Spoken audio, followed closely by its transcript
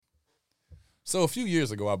So a few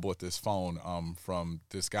years ago, I bought this phone from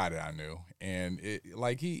this guy that I knew, and he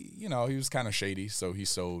was kind of shady, so he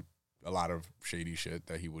sold a lot of shady shit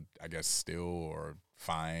that he would, I guess, steal or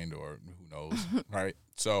find or who knows, right?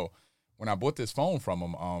 So when I bought this phone from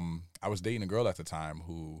him, I was dating a girl at the time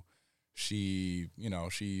who she's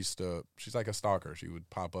like a stalker. She would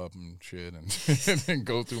pop up and shit and, and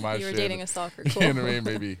go through my shit. You were dating a stalker, cool. You know what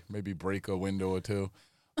I mean? Maybe break a window or two.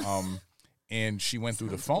 And she went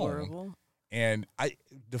through the phone. Horrible. And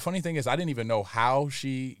the funny thing is, I didn't even know how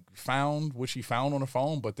she found what she found on the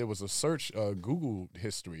phone, but there was a search Google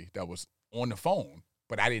history that was on the phone,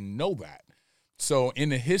 but I didn't know that. So in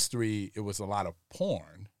the history, it was a lot of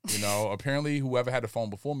porn. Apparently whoever had the phone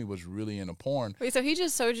before me was really into porn. Wait, so he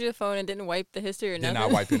just sold you the phone and didn't wipe the history or nothing? Did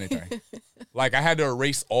not wipe anything. Like, I had to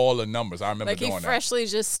erase all the numbers. I remember doing that. Like, he freshly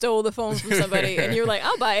just stole the phone from somebody, and you were like,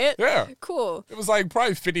 I'll buy it. Yeah. Cool. It was like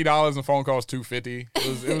probably $50 and phone calls $250.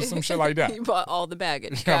 It was some shit like that. You bought all the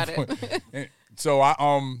baggage. Got it. So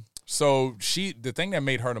the thing that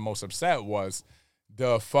made her the most upset was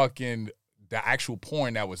the actual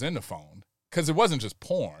porn that was in the phone. Because it wasn't just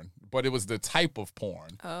porn, but it was the type of porn.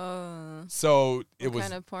 Oh. So what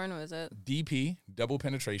kind of porn was it? DP, double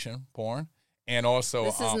penetration porn. And also...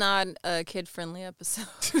 This is not a kid-friendly episode.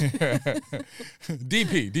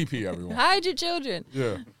 DP, everyone. Hide your children.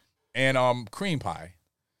 Yeah. And cream pie.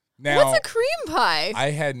 Now, what's a cream pie?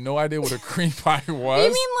 I had no idea what a cream pie was.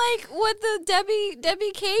 You mean like what the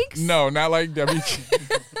Debbie cakes? No, not like Debbie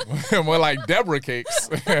cakes. More like Deborah cakes.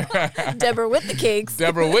 Deborah with the cakes.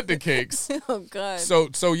 Deborah with the cakes. Oh, God.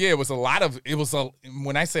 So yeah,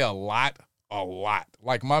 when I say a lot.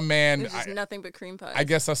 Like my man. It's just nothing but cream pies. I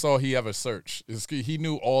guess that's all he ever searched. He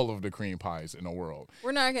knew all of the cream pies in the world.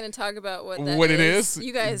 We're not going to talk about what it is.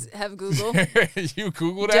 You guys have Google. You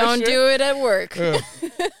Google that Don't shit? do it at work.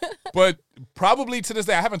 But probably to this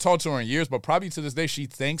day, I haven't talked to her in years, but probably to this day, she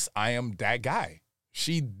thinks I am that guy.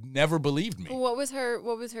 She never believed me. What was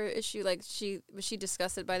her issue? Like, was she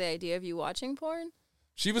disgusted by the idea of you watching porn?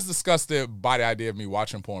 She was disgusted by the idea of me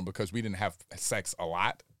watching porn because we didn't have sex a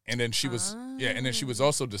lot. And then she was, and then she was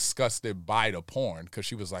also disgusted by the porn because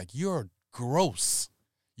she was like, "You're gross.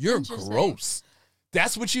 You're gross.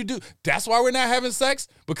 That's what you do. That's why we're not having sex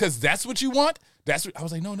because that's what you want." I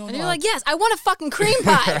was like, no. And you're like, "Yes, I want a fucking cream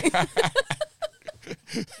pie."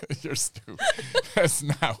 You're stupid. That's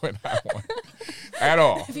not what I want at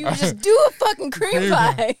all. If you would just do a fucking cream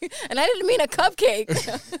pie, and I didn't mean a cupcake.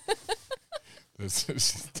 This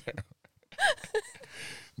is terrible.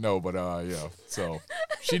 No, but yeah. So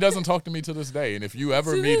she doesn't talk to me to this day, and if you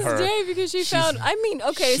ever meet her, because she's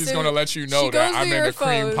gonna let you know that I'm into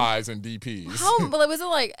cream pies and DPs. Well, was it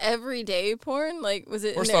like everyday porn? Like, was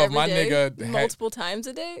it? First off, my nigga had multiple times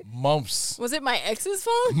a day. Mumps. Was it my ex's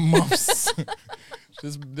phone? Mumps.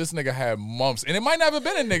 This nigga had mumps, and it might not have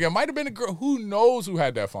been a nigga. It might have been a girl. Who knows who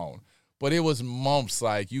had that phone? But it was months.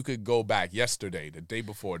 Like, you could go back yesterday, the day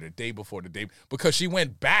before, because she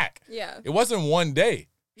went back. Yeah. It wasn't one day.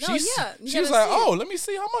 No, She was like, let me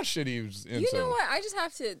see how much shit he was into. You know what? I just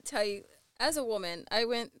have to tell you, as a woman, I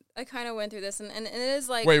kind of went through this, and it is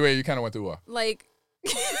like... Wait, you kind of went through what? Like,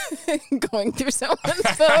 going through someone's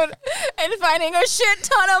phone and finding a shit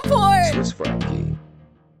ton of porn.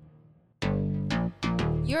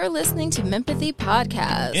 You're listening to Mempathy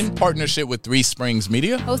Podcast. In partnership with Three Springs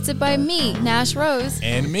Media. Hosted by me, Nash Rose.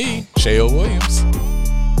 And me, Cheo Williams.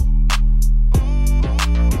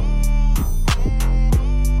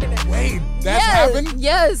 Wait, that's happened?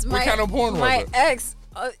 Yes. What kind of porn was it? My ex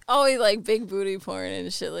always like big booty porn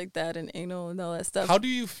and shit like that and anal and all that stuff. How do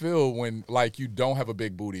you feel when, like, you don't have a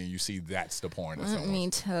big booty and you see that's the porn? Let me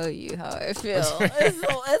tell you how I feel.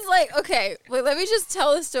 It's like, okay, let me just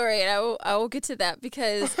tell the story and I will get to that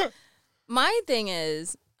because my thing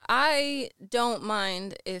is I don't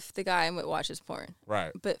mind if the guy watches porn.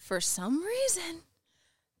 Right. But for some reason,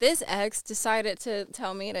 this ex decided to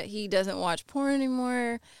tell me that he doesn't watch porn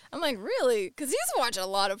anymore. I'm like, really? Because he used to watch a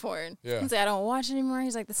lot of porn. Yeah. He's like, I don't watch anymore.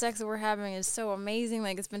 He's like, the sex that we're having is so amazing.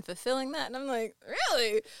 Like, it's been fulfilling that. And I'm like,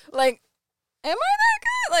 really? Like, am I that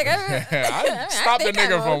good? Like, I stopped the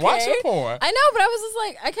nigga from watching porn. I know, but I was just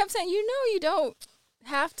like, I kept saying, you don't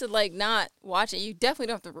have to, like, not watch it. You definitely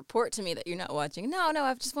don't have to report to me that you're not watching. No,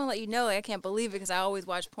 I just want to let you know, like, I can't believe it because I always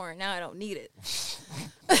watch porn. Now I don't need it.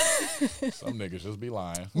 Some niggas just be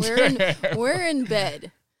lying. We're in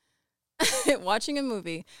bed watching a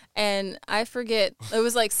movie, and I forget, it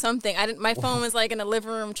was like something. My phone was like in the living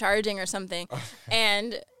room charging or something,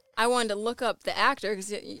 and I wanted to look up the actor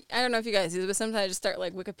because I don't know if you guys do, but sometimes I just start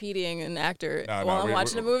like Wikipediaing an actor while I'm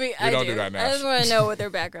watching a movie. We don't do that now. I just want to know what their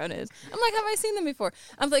background is. I'm like, have I seen them before?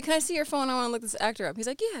 I'm like, can I see your phone? I want to look this actor up. He's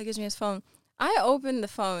like, yeah. He gives me his phone. I opened the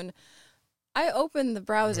phone, I opened the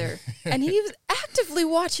browser, and he was actively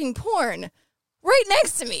watching porn right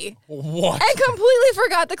next to me. What? I completely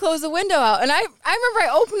forgot to close the window out. And I remember I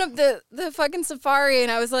opened up the fucking Safari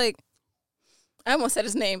and I was like, I almost said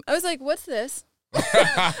his name. I was like, what's this? And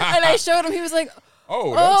I showed him. He was like,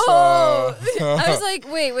 oh. I was like,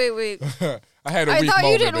 wait. I thought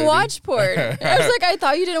you didn't watch porn. I was like, I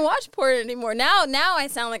thought you didn't watch porn anymore. Now I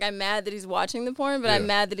sound like I'm mad that he's watching the porn, but I'm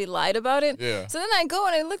mad that he lied about it. Yeah. So then I go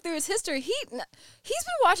and I look through his history. He's been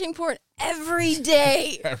watching porn every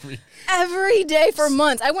day. Every day for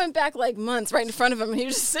months. I went back like months right in front of him, and he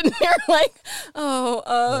was just sitting there like,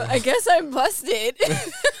 I guess I'm busted.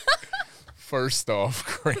 First off,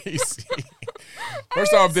 crazy.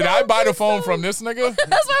 First off, did I buy the phone from this nigga?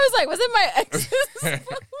 That's what I was like. Was it my ex's phone?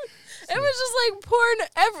 It was just like porn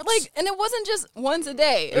and it wasn't just once a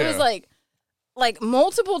day. It was like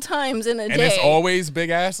multiple times in a day. And it's always big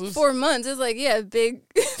asses? 4 months. It's like, big,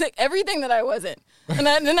 like everything that I wasn't. And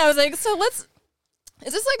then I was like, is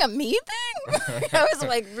this like a me thing? I was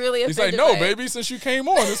like really offended. He's like, no, baby, since you came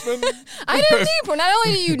on, it's been. I didn't need porn. Not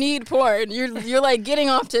only do you need porn, you're like getting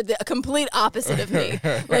off to the complete opposite of me,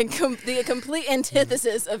 like the complete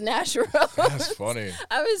antithesis of natural. That's funny.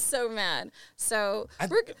 I was so mad. So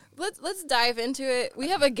let's dive into it. We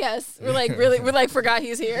have a guest. We're like forgot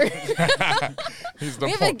he's here.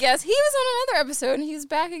 We have a guest. He was on another episode and he's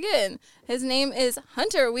back again. His name is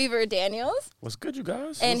Hunter Weaver Daniels. What's good, you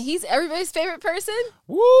guys? And he's everybody's favorite person.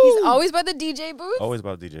 Woo! He's always by the DJ booth. Always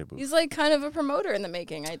about DJ booth. He's like kind of a promoter in the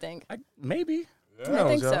making, I think. Maybe. I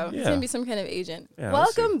think so. Yeah. He's going to be some kind of agent. Yeah,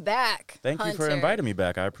 Welcome back, Thank Hunter. you for inviting me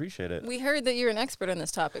back. I appreciate it. We heard that you're an expert on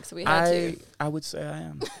this topic, so we had to. I would say I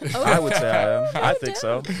am. Oh. I would say I am. I think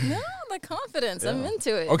so. No, the confidence. I'm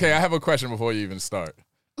into it. Okay, I have a question before you even start.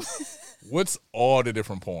 What's all the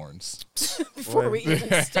different porns? Before we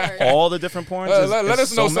even start. All the different porns? Let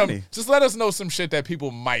us know so many. some. Just let us know some shit that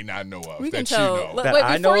people might not know of. We can that tell. you know. That Wait,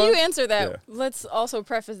 I before know you of? answer that, Yeah. let's also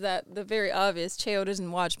preface that the very obvious, Cheo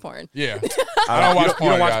doesn't watch porn. Yeah. I don't watch porn. You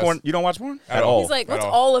don't watch guys. porn? You don't watch porn? At all. He's like, what's At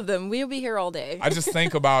all. all of them? We'll be here all day. I just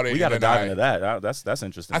think about it. We got to and then dive into that. That's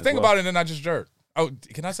interesting. I think about it and then I just jerk. Oh,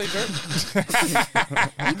 can I say jerk?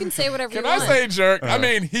 You can say whatever Can you I want. say jerk? I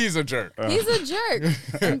mean, he's a jerk. He's a jerk.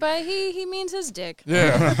 And by he means his dick.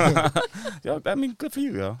 Yeah. Yo, I mean, good for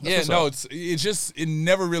you, yo. That's Yeah, what's no, up. it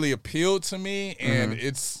never really appealed to me, and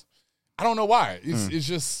I don't know why. It's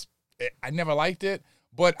just I never liked it,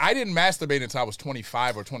 but I didn't masturbate until I was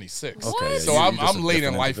 25 or 26. Okay, So you're I'm just a late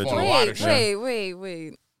in different life on individual. a lot of shit.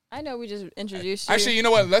 Wait. I know we just introduced you. Actually, you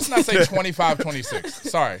know what? Let's not say 25,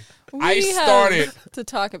 26. Sorry. We I have started to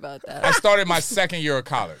talk about that. I started my second year of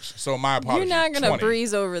college. So my apologies. You're not gonna 20.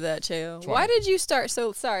 breeze over that, Cheo. Why did you start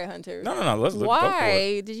so? Sorry, Hunter. No. Let's look. Go for it.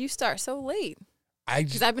 Why did you start so late?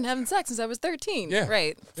 Because I've been having sex since I was 13. Yeah.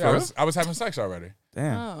 Right. Yeah, I was having sex already.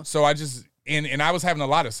 Damn. Oh. So I just and I was having a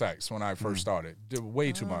lot of sex when I first started. Did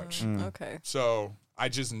way too much. Okay. So I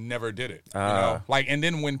just never did it. You Ah. know? Like, and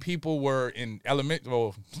then when people were in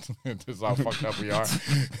this is how fucked up we are.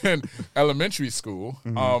 In elementary school,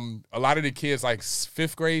 a lot of the kids, like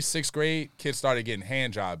 5th grade, 6th grade, kids started getting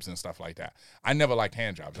hand jobs and stuff like that. I never liked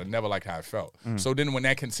hand jobs. I never liked how it felt. So then when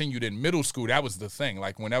that continued in middle school, that was the thing.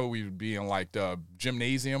 Like whenever we would be in like the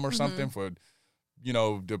gymnasium or something for, you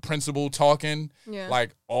know, the principal talking, Yeah.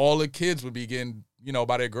 like all the kids would be getting, you know,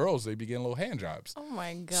 by their girls, they'd be getting little hand jobs. Oh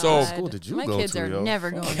my god. So- What school did you My go kids to, are yo?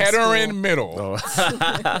 never going to Kettering school. Middle. Oh. Just put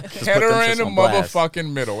them shits Kettering on blast.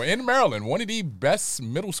 motherfucking Middle in Maryland. One of the best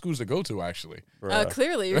middle schools to go to, actually. Bruh.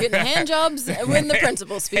 Clearly, you're getting hand jobs when the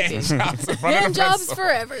principal's speaking. Hand jobs in front of Hand the jobs principal. for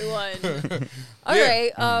everyone. All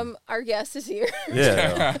Yeah. right. Our guest is here.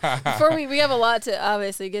 Yeah. Before we have a lot to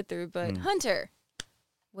obviously get through, but Hunter,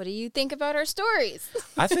 what do you think about our stories?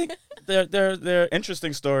 I think they're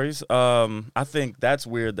interesting stories. I think that's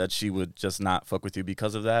weird that she would just not fuck with you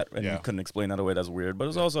because of that, and Yeah. you couldn't explain that away. That's weird. But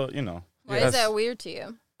it's also, you know, Why is that weird to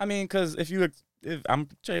you? I mean, because if you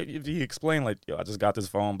explain like, yo, I just got this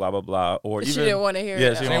phone, blah blah blah, or She even didn't want to hear yeah,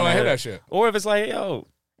 it. she I didn't didn't want wanna to hear hear that it. shit. Or if it's like, yo,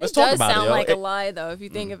 let's It talk does about sound it. Yo. like a lie, though, if you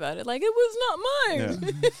think about it. Like, it was not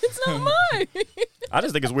mine. It's not mine. I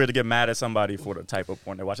just think it's weird to get mad at somebody for the type of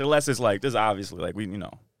porn they watch, unless it's like this. Is obviously, like we, you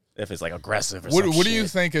know, if it's like aggressive or What some do you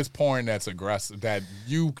shit. think is porn that's aggressive that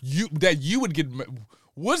you would get?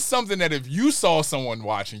 What's something that if you saw someone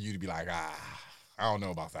watching, you'd be like, I don't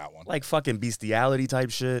know about that one. Like fucking bestiality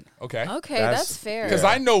type shit. Okay. Okay, That's- that's fair. Because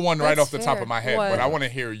I know one right That's off the top fair. of my head, What? but I want to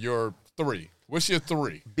hear your 3. What's your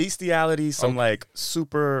 3? Bestiality, some Okay. like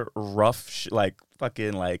super rough, like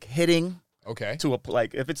fucking like hitting Okay. to a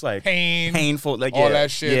like if it's like Pain, painful, like all yeah,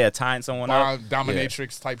 that shit. yeah, tying someone up.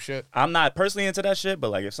 dominatrix type shit. I'm not personally into that shit,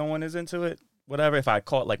 but like if someone is into it, whatever. If I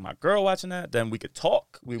caught like my girl watching that, then we could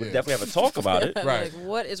talk. We would definitely have a talk about it. Right. Like,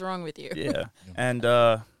 what is wrong with you? Yeah, and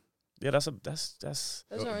that's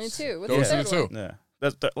Those are only two. What's Those the are third the two. one? yeah.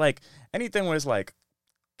 That's like anything where it's like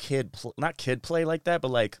not kid play like that, but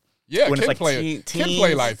like Yeah, when kid it's like play, kid teens.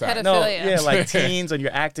 play like that. Pedophilia. No, Pedophilia. yeah, like teens and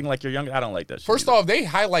you're acting like you're younger. I don't like that shit. First either. off, they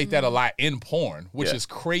highlight that a lot in porn, which Yeah. is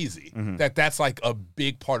crazy. Mhm. That's like a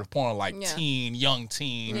big part of porn, like Yeah. young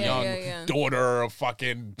teen, Yeah, young yeah. daughter of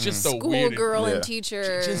fucking just so weird. Schoolgirl Yeah. and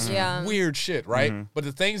teacher. Just Yeah. weird shit, right? Mhm. But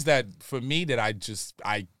the things that for me that I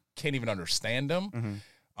can't even understand them.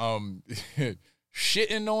 Mhm.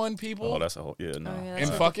 Shitting on people. Oh, that's a whole no. Oh, yeah, And that's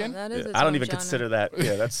a fucking? different- that is Yeah, its I don't own even genre. consider that.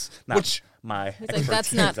 Yeah, that's not Which my. It's like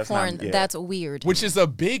that's not porn. That's weird. which is a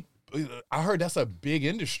big I heard that's a big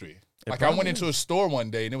industry. Like I went into a store one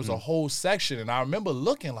day and there was a whole section and I remember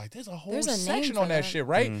looking like there's a whole There's a name section for on that that. shit,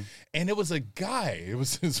 right? And it was a guy. It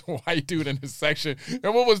was this white dude in this section.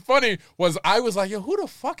 And what was funny was I was like, yo, who the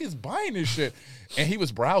fuck is buying this shit? And he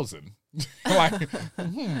was browsing. Like,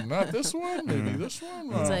 not this one, maybe this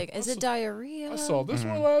one. It's like, is it diarrhea? I saw this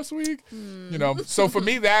one last week. You know, so for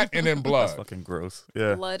me that and then That's blood. fucking gross.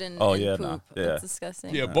 Yeah. Blood and, Oh, and yeah, poop. nah. Yeah. That's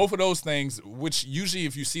disgusting. Yeah, both of those things, which usually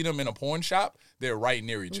if you see them in a porn shop, they're right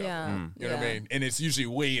near each other. Yeah. You know what I mean? And it's usually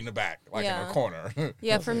way in the back, like in Yeah. a corner.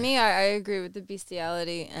 Yeah, for me, I agree with the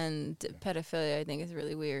bestiality and pedophilia. I think is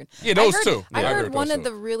really weird. Yeah, those I heard, two. I Yeah, I agree heard with one those of two.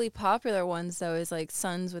 the really popular ones though is like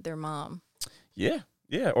sons with their mom. Yeah.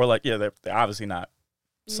 Yeah. Or like, yeah, they're obviously not.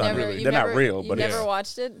 You Son, never- really. you They're not never- real, You but never it's,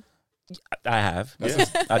 watched it. I have. Yeah,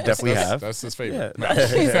 I definitely have. That's his favorite. Yeah.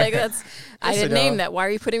 He's like, that's. I Listen, didn't name y'all. that. Why are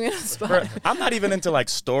you putting me on the spot? Bro, I'm not even into like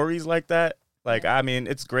stories like that. Like, I mean,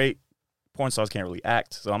 it's great. Porn stars can't really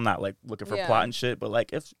act, so I'm not like looking for Yeah. plot and shit. But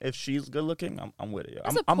like, if she's good looking, I'm with it.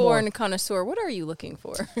 As a I'm porn more, connoisseur, what are you looking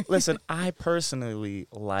for? listen, I personally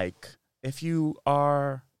like if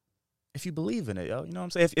you believe in it, yo. You know what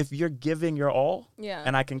I'm saying? If you're giving your all, Yeah.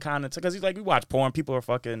 and I can kind of because like we watch porn, people are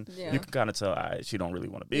fucking. Yeah. You can kind of tell she don't really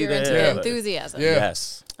want to be You're there. into Yeah. the enthusiasm. Yeah.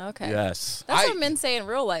 Yes. Okay. Yes. That's I- what men say in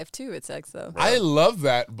real life too. It's sex though. I love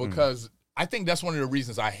that because I think that's one of the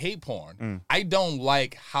reasons I hate porn. I don't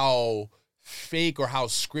like how fake or how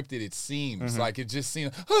scripted it seems. Like it just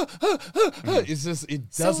seems, it's just, it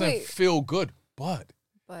So doesn't wait. feel good. But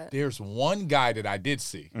But there's one guy that I did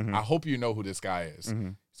see. I hope you know who this guy is.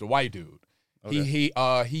 He's a white dude. He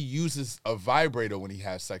uses a vibrator when he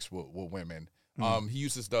has sex with women. He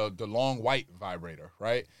uses the long white vibrator,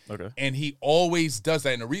 right? Okay. And he always does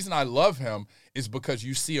that. And the reason I love him is because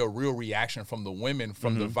you see a real reaction from the women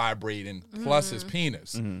from the vibrating plus his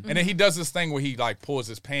penis. And then he does this thing where he like pulls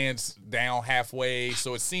his pants down halfway,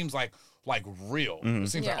 so it seems like real. It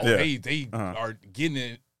seems like Yeah. they are getting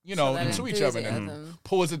it, you know, that into each other, and then enthusiasm.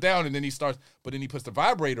 pulls it down, and then he starts. But then he puts the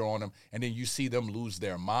vibrator on them, and then you see them lose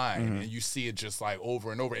their mind, and you see it just like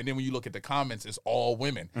over and over. And then when you look at the comments, it's all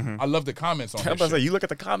women. I love the comments on I'm this about to say, shit. you look at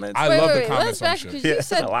the comments. I love the Let's comments on back shit. because Yeah, you that's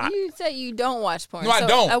said a lot. you don't watch porn. No, I So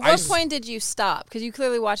don't. At I what s- point did you stop? Because you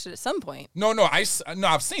clearly watched it at some point. No,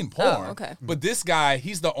 I've seen porn. okay. But this guy,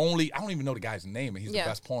 he's the only. I don't even know the guy's name, and he's Yeah. the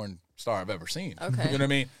best porn star I've ever seen. Okay. You know what I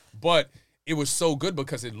mean? But it was so good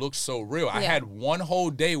because it looked so real. I Yeah. had one whole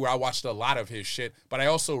day where I watched a lot of his shit, but I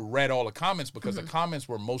also read all the comments because the comments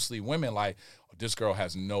were mostly women like, oh, this girl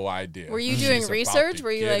has no idea. Were you She's doing about research? to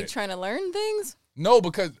Were you get like it." trying to learn things? No,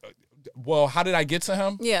 because, well, how did I get to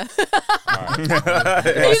him? Yeah. All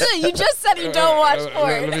right. you just said you don't watch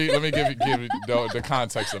porn. Let me give you the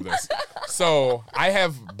context of this. So I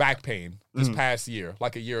have back pain this past year.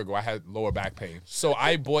 Like a year ago, I had lower back pain. So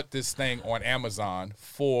I bought this thing on Amazon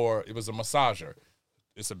it was a massager.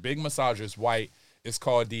 It's a big massager. It's white. It's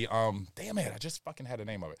called the damn it, I just fucking had the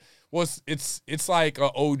name of it. Well, it's like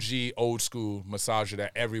a OG old school massager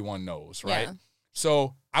that everyone knows, right? Yeah.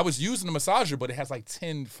 So I was using the massager, but it has like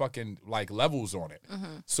 10 fucking like levels on it.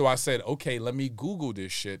 So I said, okay, let me Google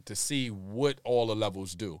this shit to see what all the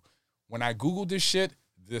levels do. When I Googled this shit,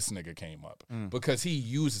 this nigga came up because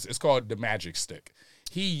it's called the magic stick.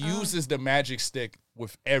 He uses the magic stick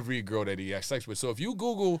with every girl that he has sex with. So if you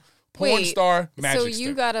Google porn Wait, star magic so stick.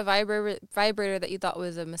 you got a vibrator that you thought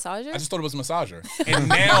was a massager? I just thought it was a massager. And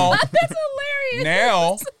now That's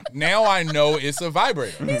hilarious. now I know it's a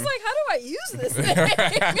vibrator. He's like, how do I use this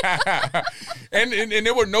thing? and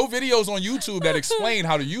there were no videos on YouTube that explained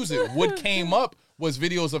how to use it. What came up was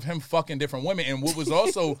videos of him fucking different women. And what was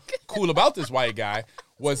also cool about this white guy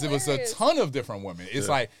was it was a ton of different women. It's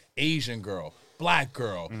like Asian girl, black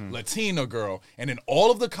girl, Latina girl, and then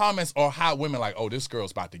all of the comments are hot women like, oh, this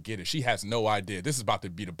girl's about to get it. She has no idea. This is about to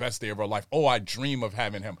be the best day of her life. Oh, I dream of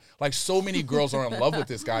having him. Like, so many girls are in love with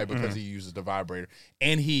this guy because he uses the vibrator,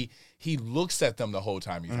 and he looks at them the whole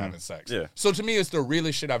time he's having sex. Yeah. So to me, it's the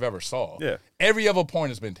realest shit I've ever saw. Yeah. Every other porn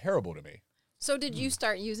has been terrible to me. So did you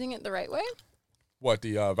start using it the right way? What,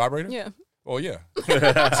 the vibrator? Yeah. Oh, yeah.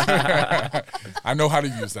 I know how to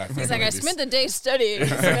use that. He's like, I spent the day studying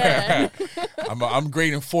this man. I'm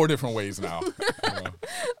great in 4 different ways now.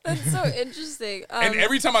 That's so interesting. And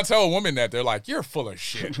every time I tell a woman that, they're like, you're full of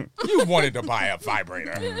shit. You wanted to buy a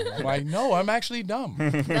vibrator. I'm like, no, I'm actually dumb.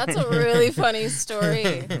 That's a really funny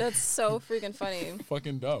story. That's so freaking funny.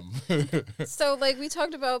 Fucking dumb. So, like, we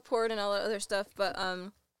talked about porn and all that other stuff, but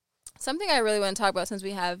something I really want to talk about since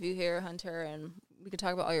we have you here, Hunter, and we could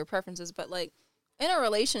talk about all your preferences, but, like, in a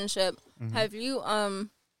relationship, have you,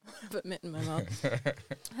 put mint in my mouth.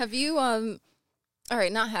 Have you, all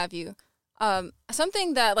right, not have you,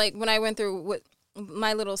 something that, like, when I went through with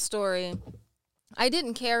my little story, I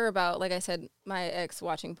didn't care about, like I said, my ex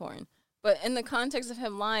watching porn. But in the context of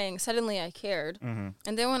him lying, suddenly I cared. And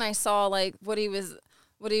then when I saw, like, what he was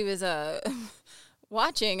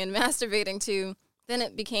watching and masturbating to, then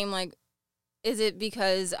it became like, is it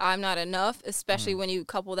because I'm not enough, especially when you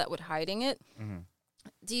couple that with hiding it?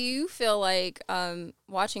 Do you feel like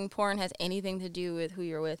watching porn has anything to do with who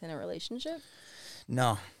you're with in a relationship?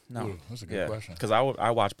 No. Ooh, that's a good question. Because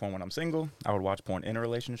I watch porn when I'm single. I would watch porn in a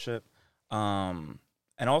relationship. And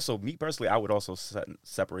also, me personally, I would also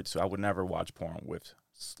separate. So I would never watch porn with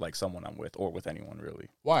like someone I'm with or with anyone really.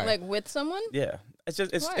 Why? Like with someone? Yeah, it's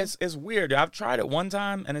just it's weird. I've tried it one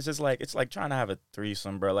time and it's just like it's like trying to have a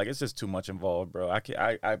threesome, bro. Like it's just too much involved, bro. I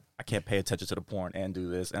can't pay attention to the porn and do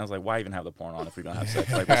this. And I was like, why even have the porn on if we're gonna have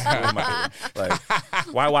sex? Like, what am I doing? Like,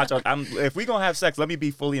 why watch? If we gonna have sex, let me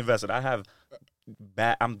be fully invested. I have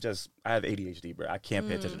ADHD, bro. I can't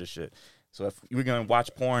pay attention to shit. So if we're gonna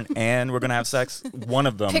watch porn and we're gonna have sex, one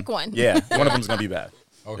of them, Pick one. Yeah, one of them's gonna be bad.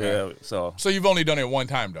 Okay. Yeah, so you've only done it one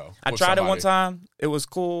time though. I tried it one time. It was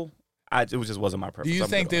cool. It just wasn't my purpose. Do you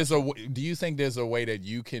think there's a way that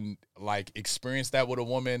you can like experience that with a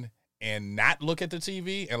woman and not look at the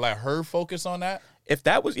TV and let her focus on that? If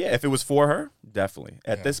it was for her, definitely.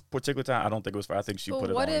 At this particular time, I don't think it was for her. I think she put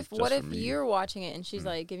it on. What if you're watching it and she's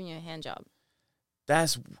like giving you a hand job?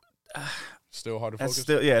 That's still hard to focus.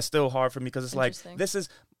 It's still hard for me because it's like Interesting.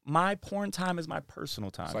 my porn time is my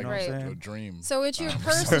personal time. It's like you know what I'm your saying? dream. So it's your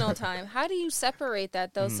personal time. How do you separate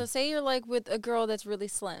that though? So say you're like with a girl that's really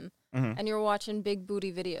slim and you're watching big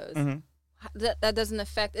booty videos. That doesn't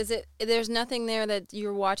affect. There's nothing there that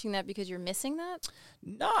you're watching that because you're missing that?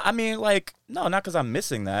 No, I mean no, not because I'm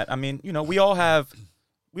missing that. I mean, we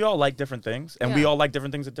all like different things, and we all like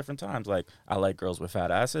different things at different times. Like, I like girls with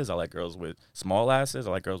fat asses. I like girls with small asses.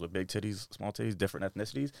 I like girls with big titties, small titties, different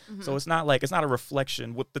ethnicities. So it's not a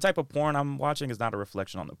reflection. The type of porn I'm watching is not a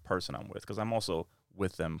reflection on the person I'm with, because I'm also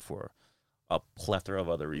with them for a plethora of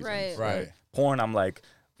other reasons. Right. Porn, I'm like,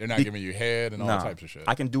 they're not giving you head and all types of shit.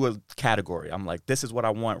 I can do a category. I'm like, this is what I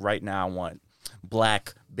want right now. I want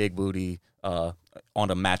black, big booty, on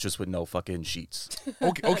a mattress with no fucking sheets.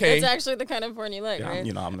 Okay. That's actually the kind of porn you like, Yeah,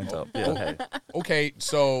 right? I'm into hey. Okay,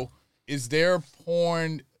 so is there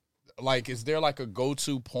porn, is there like a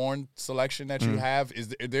go-to porn selection that you have?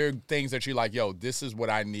 Are there things that you like, yo, this is what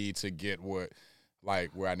I need to get where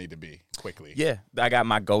I need to be quickly? Yeah, I got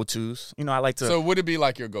my go-tos. I like to. So would it be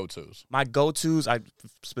like your go-tos? My go-tos, I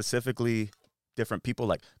specifically different people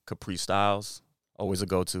like Capri Styles, always a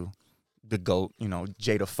go-to. The GOAT,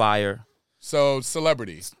 Jada Fire. So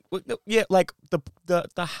celebrities. Yeah, like the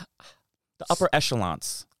upper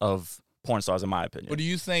echelons of porn stars, in my opinion. But do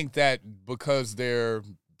you think that because they're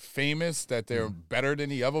famous that they're better than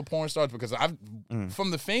the other porn stars? Because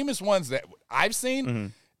from the famous ones that I've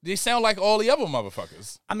seen, they sound like all the other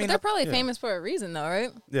motherfuckers. I mean, they're probably famous for a reason, though, right?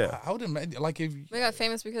 Yeah. I would imagine, if they got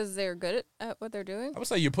famous because they're good at what they're doing. I would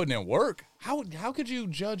say you're putting in work. How could you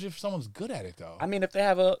judge if someone's good at it though? I mean, if they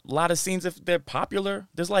have a lot of scenes, if they're popular,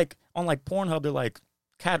 there's on Pornhub,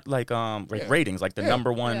 they're ratings, like the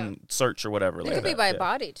number one search or whatever. It could be by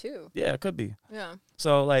body too. Yeah, it could be. Yeah.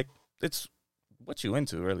 So it's what you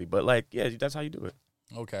into really, but that's how you do it.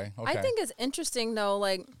 Okay. I think it's interesting though,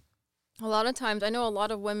 a lot of times, I know a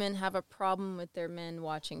lot of women have a problem with their men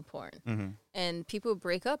watching porn, and people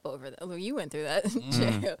break up over that. Well, you went through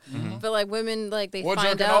that, but women they or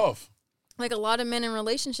find jerking out. off. Like a lot of men in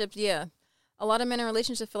relationships, a a lot of men in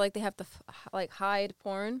relationships feel like they have to hide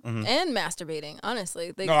porn and masturbating.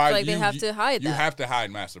 Honestly, they feel like they have to hide that. You have to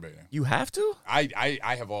hide masturbating. You have to?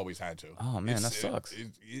 I have always had to. Oh man, that sucks.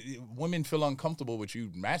 Women feel uncomfortable with you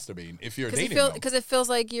masturbating if you're dating them. Because it feels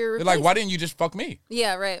like you're. They're like, why didn't you just fuck me?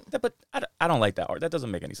 Yeah, right. But I don't like that art. That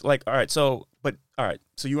doesn't make any sense. Like, all right, so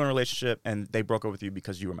you were in a relationship and they broke up with you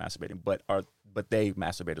because you were masturbating, but they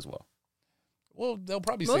masturbate as well. Well, they'll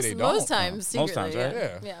probably say they don't. Most times, secretly, most times,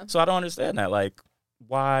 right? Yeah. So I don't understand that. Like,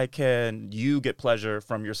 why can you get pleasure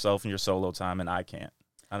from yourself and your solo time and I can't?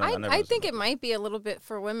 I think it might be a little bit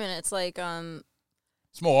for women. It's like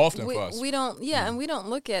it's more often for us. We don't, and we don't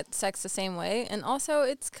look at sex the same way. And also,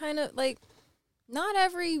 it's kind of like not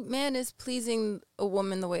every man is pleasing a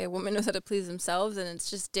woman the way a woman knows how to please themselves, and it's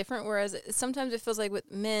just different. Whereas sometimes it feels like with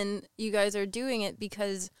men, you guys are doing it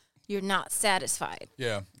because you're not satisfied.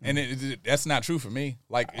 Yeah, and that's not true for me.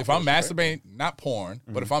 Like, if I'm masturbating, not porn,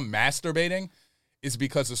 but if I'm masturbating, it's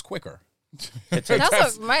because it's quicker. That's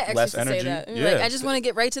what my ex used to say that. Yeah. Like, I just want to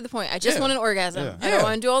get right to the point. I just want an orgasm. Yeah. I don't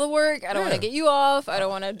want to do all the work. I don't want to get you off. I don't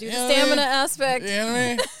want to do the stamina aspect. You know what I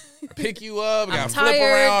mean? Pick you up. I got to flip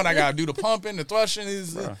around. I got to do the pumping, the thrusting.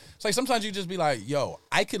 It's like sometimes you just be like, yo,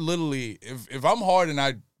 I could literally, if I'm hard and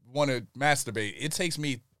I want to masturbate, it takes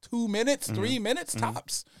me 2 minutes, 3 minutes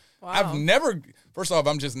tops. Wow. I've never, first off,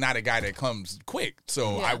 I'm just not a guy that comes quick.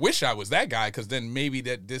 So I wish I was that guy, because then maybe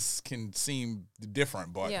this can seem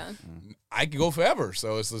different. But I could go forever.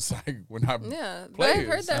 So it's just like when I but I've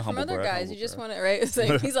heard that from other guys. You just want it, right? It's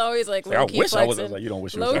like, he's always like low-key flexing. I was like, you don't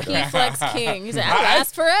wish you was low-key flex king. He's like, I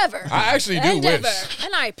last forever. I actually do wish.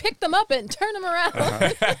 And I pick them up and turn them around.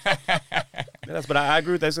 But I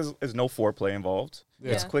agree with this. There's no foreplay involved.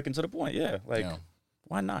 Yeah. It's quick and to the point. Yeah. Like,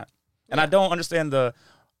 why not? And I don't understand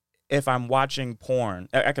if I'm watching porn,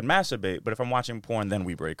 I can masturbate, but if I'm watching porn, then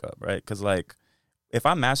we break up, right? Because, like, if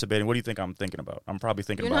I'm masturbating, what do you think I'm thinking about? I'm probably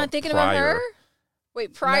thinking about You're not thinking prior. about her?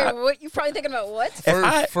 Wait, prior? What? You probably thinking about what?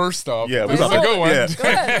 First off, yeah, this is a good one. Yeah. Go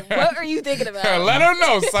ahead. What are you thinking about? Let her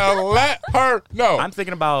know, so let her know. I'm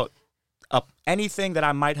thinking about anything that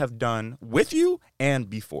I might have done with you and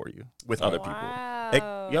before you with other people.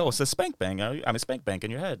 It's a spank bang. I mean, spank bang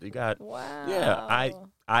in your head. You got. Wow. Yeah,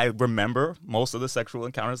 I remember most of the sexual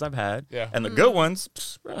encounters I've had. Yeah. And the good ones,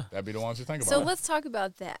 that'd be the ones you think about. So let's talk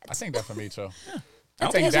about that. I think that for me too. Yeah.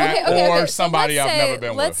 I think that or somebody I've never been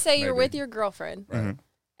with. Let's say you're with your girlfriend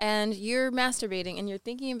and you're masturbating and you're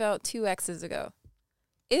thinking about 2 exes ago.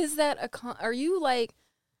 Is that are you like,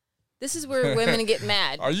 this is where women get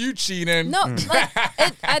mad. Are you cheating? No,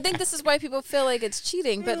 I think this is why people feel like it's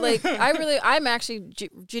cheating. But like, I'm actually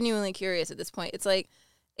genuinely curious at this point. It's like,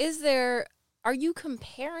 are you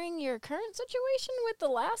comparing your current situation with the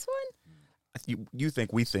last one? You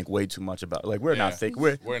think we think way too much about, like, we're not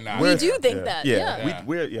thinking. We're not. We do think that. Yeah.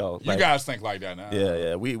 We're you guys think like that now.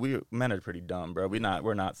 Yeah. We men are pretty dumb, bro.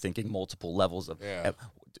 We're not thinking multiple levels of.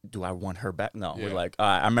 Do I want her back? No. We're like,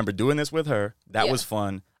 I remember doing this with her. That was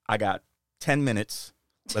fun. I got 10 minutes.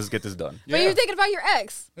 Let's get this done. But you're thinking about your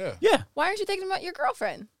ex. Yeah. Why aren't you thinking about your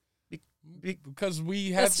girlfriend? Because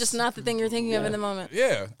we have. That's just not the thing you're thinking of in the moment.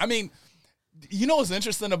 Yeah. I mean, you know what's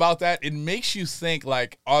interesting about that? It makes you think,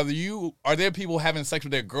 like, are there people having sex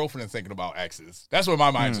with their girlfriend and thinking about exes? That's where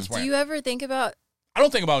my mind just went. Do you ever think about? I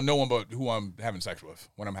don't think about no one but who I'm having sex with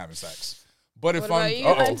when I'm having sex. But if I've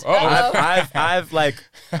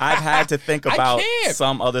had to think about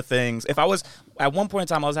some other things. If I was at one point in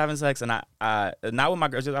time, I was having sex, and I not with my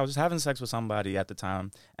girl, I was just having sex with somebody at the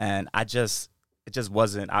time, and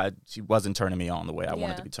she wasn't turning me on the way I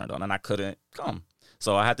wanted to be turned on, and I couldn't come.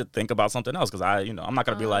 So I had to think about something else, because I'm not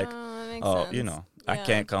gonna be like, I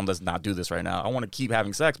can't come. Let's not do this right now. I want to keep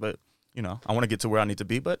having sex, but I want to get to where I need to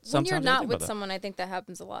be. But sometimes when you're not with someone, I think that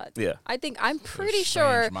happens a lot. Yeah, I'm pretty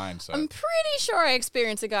sure I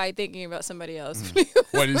experienced a guy thinking about somebody else.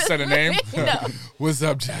 What, he said a name? No. What's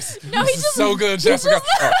up, Jess? No, he just so good, Jessica.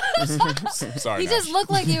 Sorry, he just looked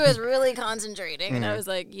like he was really concentrating, and I was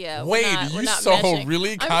like, "Yeah, wait, we're not so meshing.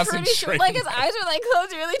 really concentrating? I'm pretty sure, like, his eyes were like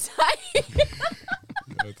closed really tight.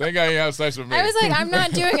 I think I have sex with me. I was like, I'm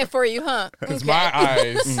not doing it for you, huh? Because my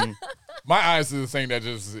eyes is the thing that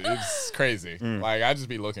just it's crazy. Like, I just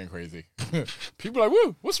be looking crazy. People are like,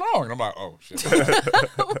 "Woo, what's wrong?" And I'm like, "Oh shit."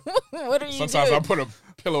 What are you Sometimes doing? I put a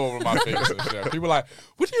pillow over my face and shit. People are like,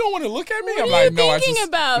 "What, you don't want to look at me?" What I'm are like, you "No, thinking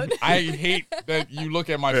about?" I hate that you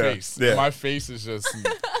look at my face. Yeah. My face is just.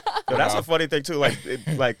 That's a funny thing too.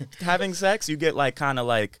 Like having sex, you get like kind of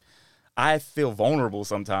like, I feel vulnerable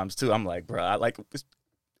sometimes too. I'm like, bro,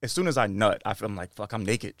 as soon as I nut, I'm like, fuck, I'm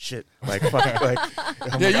naked, shit. Like, fuck, like,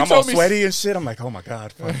 I'm all sweaty and shit. I'm like, oh my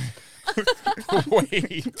god, fuck.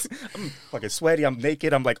 Wait. I'm fucking sweaty. I'm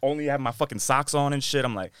naked. I'm like only have my fucking socks on and shit.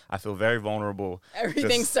 I'm like, I feel very vulnerable.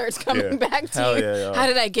 Everything Just- starts coming back to Hell you. yeah, yo. How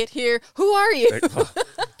did I get here? Who are you? Like,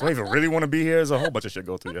 do I even really want to be here? There's a whole bunch of shit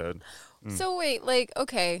go through your head. So wait, like,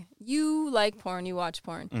 okay, you like porn, you watch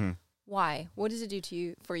porn. Mm. Why? What does it do to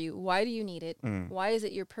you for you? Why do you need it? Why is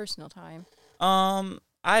it your personal time?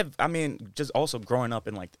 I mean, just also growing up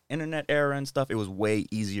in like the internet era and stuff, it was way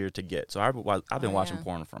easier to get. So I've been watching yeah.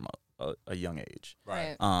 porn from a young age.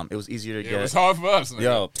 Right. It was easier to It get. was hard for us, nigga.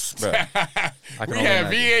 Yo, bro. We only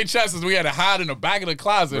had imagine. VHSs we had to hide in the back of the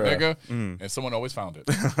closet, Bruh. nigga. Mm. And someone always found it.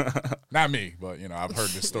 Not me, but, you know, I've heard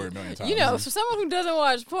this story a million times. You know, for someone who doesn't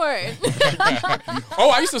watch porn,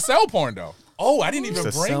 Oh, I used to sell porn, though. Oh, I didn't even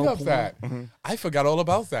Used to bring sell up porn? that. I forgot all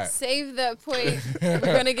about that. save that point. We're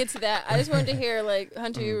gonna get to that. I just wanted to hear, like,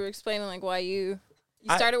 Hunter, you were explaining like why you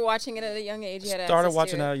started watching it at a young age. You had Started access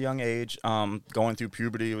watching to at a young age. Going through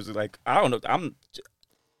puberty, it was like I don't know.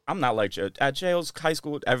 I'm not like at jails, high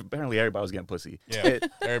school. Apparently, everybody was getting pussy. Yeah,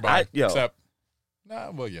 everybody. yo. Except,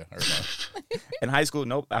 well, yeah, everybody. In high school,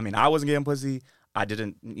 nope. I mean, I wasn't getting pussy. I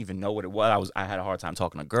didn't even know what it was. I had a hard time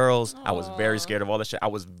talking to girls. I was very scared of all that shit. I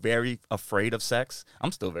was very afraid of sex.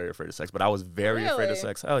 I'm still very afraid of sex, but I was very afraid of Really?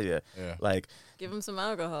 sex. Hell yeah. Yeah. Like, Give him some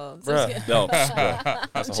alcohol. bruh, no, bruh,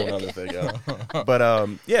 that's a whole other thing, yo. But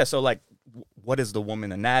yeah. So like, what is the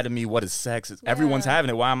woman anatomy? What is sex? Everyone's Yeah. having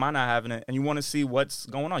it. Why am I not having it? And you want to see what's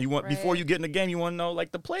going on. You want before Right. you get in the game, you want to know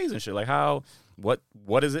like the plays and shit. Like how, what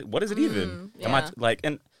is it? What is it even? Am I yeah. like?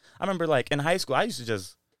 And I remember like in high school, I used to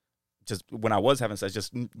just when I was having sex,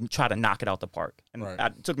 just try to knock it out the park. And Right.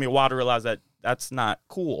 it took me a while to realize that that's not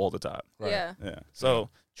cool all the time. Right. Yeah. Yeah. So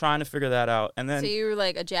trying to figure that out, and then So you were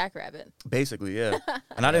like a jackrabbit. basically, yeah.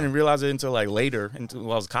 And I didn't realize it until like later,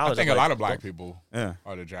 until I was in college. I think was a like, lot of black people Yeah.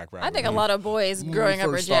 are the jackrabbit. I think a lot of boys When we growing up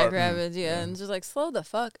are first start- jackrabbits, and just like slow the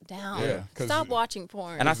fuck down. Yeah, 'cause- Stop watching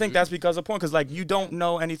porn. And I think that's because of porn, because like you don't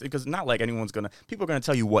know anything, because not like people are gonna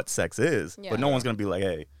tell you what sex is, Yeah. but no one's gonna be like,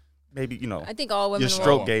 hey, maybe I think all women your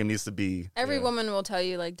stroke will. game needs to be. Every Yeah. woman will tell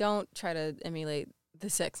you like, don't try to emulate the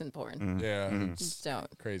sex in porn. Yeah, Mhm. it's Just don't.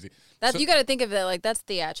 crazy. That's So- you got to think of it like that's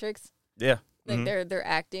theatrics. Yeah. Like Mhm. they're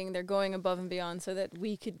acting, they're going above and beyond so that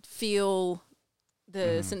we could feel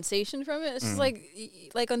the sensation from it. It's just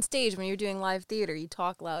like on stage when you're doing live theater, you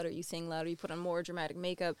talk louder, you sing louder, you put on more dramatic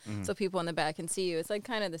makeup so people in the back can see you. It's like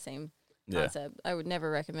kind of the same Yeah. concept. I would never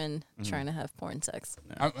recommend trying to have porn sex.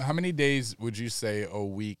 How many days would you say a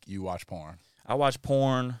week you watch porn? I watch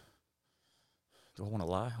porn. Do I want to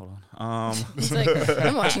lie? Hold on. It's like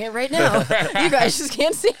I'm watching it right now. You guys just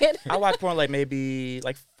can't see it. I watch porn like maybe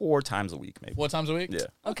like 4 times a week, maybe. 4 times a week? Yeah.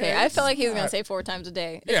 Okay, I felt like he was gonna say 4 times a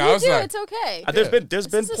day. If Yeah, I you was do, like- it's okay. There's Yeah. been This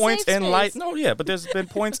is a points safe in life. space. No, yeah, but there's been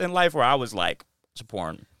points in life where I was like, watch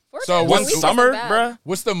porn. 4 So times a one week isn't summer, bad. bruh.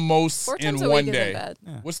 What's the most 4 in times a one week day? isn't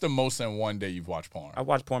bad. What's the most in one day you've watched porn? I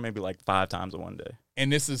watch porn maybe like 5 times in one day.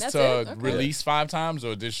 And this is That's to it? Okay. release 5 times,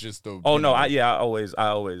 or this just the? Oh no, I always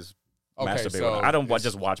Okay, masturbate. so on it. I don't it's-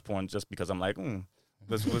 just watch porn just because I'm like,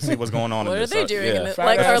 let's see what's going on. What in are this. they doing? Yeah. in the, Fact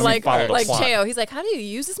like or checks. like Follow the like plot. Cheo, he's like, how do you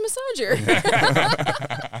use this massager?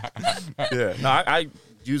 Yeah. No, I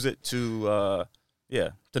use it to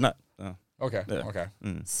nut. Okay, Yeah. okay.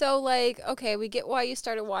 So like, okay, we get why you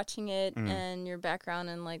started watching it and your background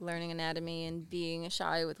and like learning anatomy and being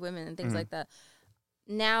shy with women and things like that.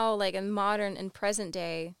 Now, like in modern and present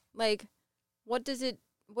day, like what does it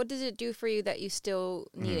do for you that you still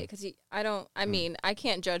need it? Because I mean, I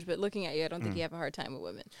can't judge, but looking at you, I don't think you have a hard time with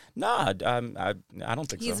women. Nah, I don't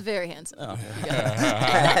think He's so. very handsome. Oh.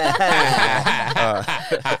 Yeah.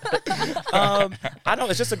 I don't.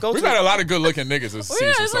 It's just a go-to. We've had a lot of good-looking niggas this Well,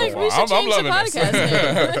 yeah, season it's so like far. we should I'm change the loving this.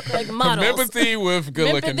 podcast name. Like models. Empathy with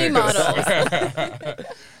good-looking Empathy niggas.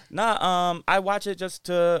 Nah, I watch it just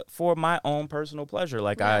for my own personal pleasure.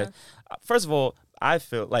 Like first of all, I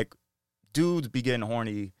feel like dudes be getting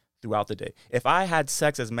horny throughout the day. If I had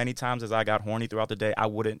sex as many times as I got horny throughout the day, I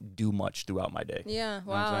wouldn't do much throughout my day. Yeah,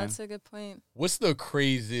 what I'm wow, saying? that's a good point. What's the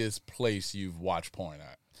craziest place you've watched porn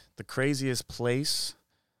at? The craziest place.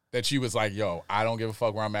 That you was like, yo, I don't give a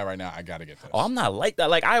fuck where I'm at right now. I gotta get this. Oh, I'm not like that.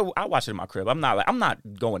 Like I watch it in my crib. I'm not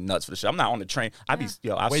going nuts for the shit. I'm not on the train. I Wait,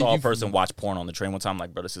 saw a you've- person watch porn on the train one time. I'm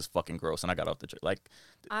like, bro, this is fucking gross. And I got off the train. Like,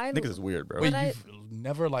 I niggas is weird, bro. Wait, But you've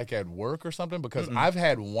never like at work or something? Because I've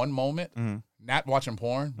had one moment, Mm-hmm. not watching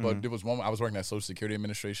porn, but there was one. I was working at Social Security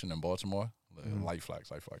Administration in Baltimore. Light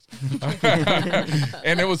flags.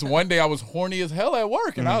 And it was one day I was horny as hell at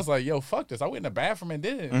work, and I was like, "Yo, fuck this!" I went in the bathroom and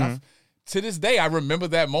did it. And to this day, I remember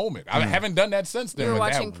that moment. I haven't done that since then. You were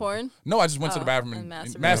but watching porn? No, I just went to the bathroom and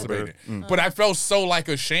masturbated. But I felt so like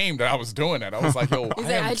ashamed that I was doing that. I was like, yo,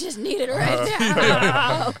 I just need it right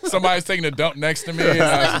now. Somebody's taking a dump next to me. And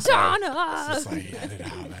I was just like,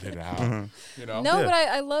 let it out. You know? No, but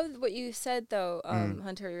I love what you said though,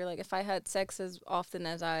 Hunter. You're like, if I had sex as often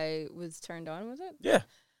as I was turned on, was it? Yeah.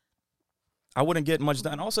 I wouldn't get much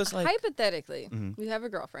done. Also, it's like hypothetically, you have a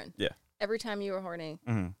girlfriend. Yeah. Every time you were horny,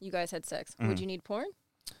 you guys had sex. Would you need porn?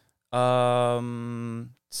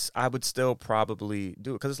 I would still probably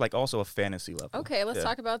do it because it's like also a fantasy level. Okay, let's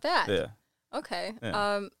talk about that. Yeah. Okay.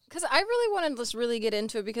 Yeah. Because I really want to just really get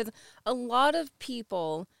into it because a lot of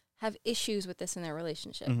people have issues with this in their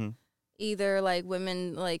relationship. Either like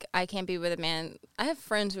women, like I can't be with a man. I have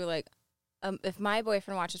friends who are like, if my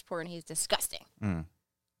boyfriend watches porn, he's disgusting.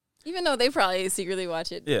 Even though they probably secretly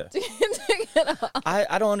watch it. Yeah.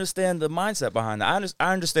 I don't understand the mindset behind that.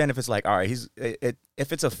 I understand if it's like, all right,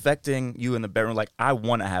 if it's affecting you in the bedroom, like I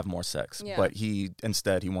want to have more sex, but he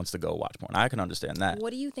wants to go watch porn. I can understand that.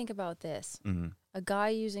 What do you think about this? A guy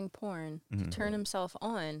using porn to turn himself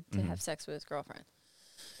on to have sex with his girlfriend.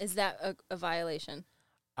 Is that a violation?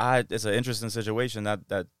 It's an interesting situation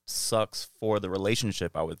that sucks for the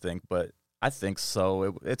relationship, I would think, but I think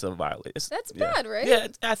so. It's a violation. That's bad, right? Yeah,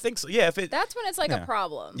 I think so. Yeah, that's when it's like a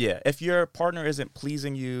problem. Yeah, if your partner isn't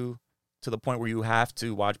pleasing you to the point where you have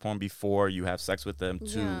to watch porn before you have sex with them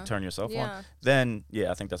to turn yourself on, then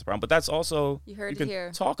I think that's a problem. But that's also you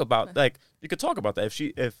can talk about you could talk about that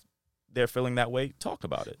if they're feeling that way. Talk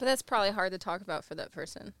about it. But that's probably hard to talk about for that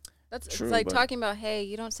person. That's true, it's like talking about, hey,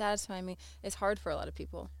 you don't satisfy me. It's hard for a lot of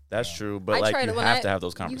people. That's true, but like you have to have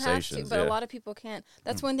those conversations. You have to, but a lot of people can't.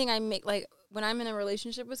 That's one thing I make. Like when I'm in a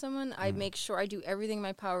relationship with someone, I make sure I do everything in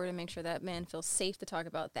my power to make sure that man feels safe to talk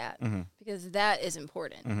about that because that is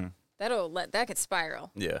important. That could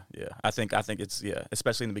spiral. Yeah. I think it's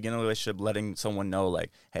especially in the beginning of the relationship, letting someone know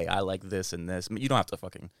like, hey, I like this and this. I mean, you don't have to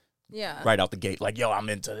fucking right out the gate like, yo, I'm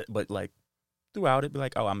into it, but like. Throughout it, be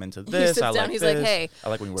like, oh, I'm into this. He sits down, like he's this. Like, hey, I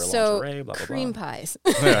like when you wear lingerie. Blah blah cream blah. pies.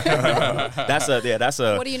 That's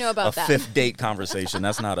a. What do you know about that? Fifth date conversation.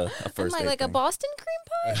 That's not a first date. Like thing. A Boston cream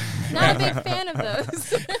pie? Not a big fan of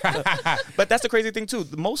those. But that's the crazy thing too.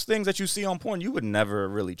 Most things that you see on porn, you would never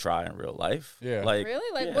really try in real life. Yeah. Like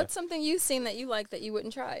really? Like what's something you've seen that you like that you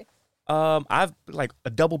wouldn't try? I've like a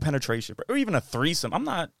double penetration or even a threesome.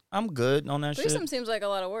 I'm good on that shit. Threesome seems like a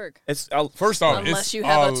lot of work. It's first off, unless you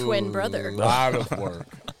have a twin brother. A lot of work.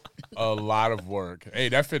 A lot of work. Hey,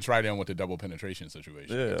 that fits right in with the double penetration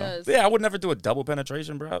situation. Yeah. It does. Yeah, I would never do a double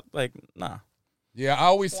penetration, bro. Like, nah. Yeah, I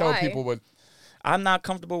always tell people I'm not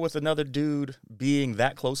comfortable with another dude being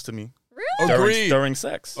that close to me. Really? During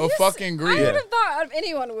sex. Fucking agree. I would have thought if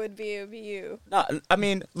anyone would be, it would be you. No, I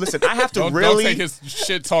mean, listen, I have to don't take his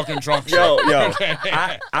shit talking drunk shit. Yo,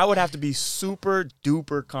 I would have to be super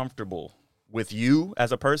duper comfortable with you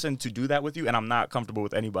as a person to do that with you, and I'm not comfortable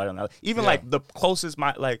with anybody on that. Even like the closest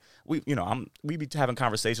we be having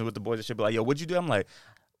conversations with the boys and shit, be like, yo, what'd you do? I'm like,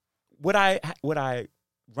 would I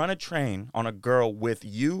run a train on a girl with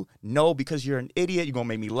you? No, because you're an idiot. You're gonna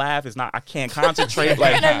make me laugh. I can't concentrate. You're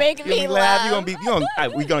gonna make me laugh.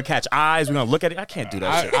 We're gonna catch eyes. We're gonna look at it. I can't do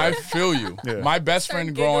that shit. I feel you. Yeah. My best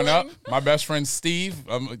friend growing up, my best friend Steve,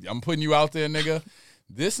 I'm putting you out there, nigga.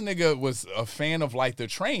 This nigga was a fan of like the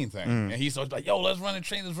train thing. And he's like, yo, let's run a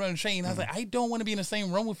train. I was like, I don't want to be in the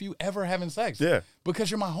same room with you ever having sex. Yeah.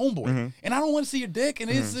 Because you're my homeboy. And I don't want to see your dick.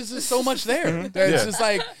 And there's just so much there. It's just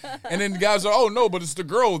like, and then the guys are, oh no, but it's the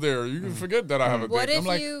girl there. You can forget that I have a dick. I'm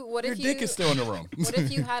like, your dick is still in the room. What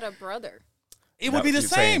if you had a brother? It would be the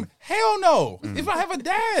same. Hell no. If I have a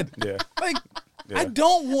dad. Yeah. Like, I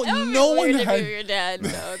don't want no one to have your dad.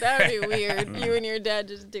 No, that would be weird. You and your dad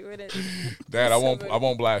just doing it. Dad, I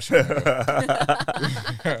won't blast you. Yeah,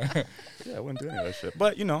 I wouldn't do any of that shit.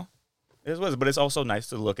 But but it's also nice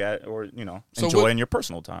to look at or enjoy in your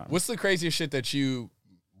personal time. What's the craziest shit that you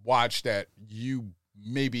watch that you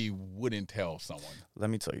maybe wouldn't tell someone? Let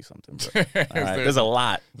me tell you something, bro. There's a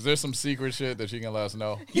lot. Is there some secret shit that you can let us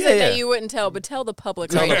know? That you wouldn't tell, but tell the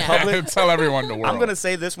public right now. Tell everyone in the world. I'm going to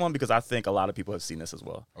say this one because I think a lot of people have seen this as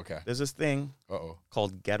well. Okay. There's this thing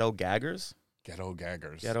called ghetto gaggers. Ghetto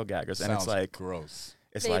gaggers. And sounds it's like gross.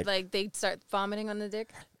 It's they start vomiting on the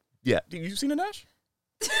dick? Yeah. You seen it, Nash?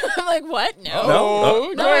 I'm like, what?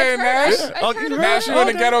 No. Go ahead, Nash. Nash, you in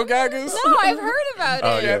the ghetto gaggers? No, I've heard about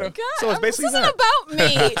it. Yeah. God, so it's basically this isn't about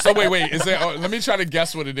me. So wait, is there? Let me try to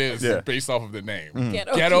guess what it is based off of the name.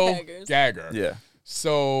 Ghetto gagger. Yeah.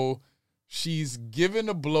 So she's given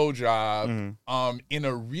a blowjob in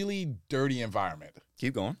a really dirty environment.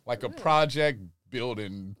 Keep going. Like a project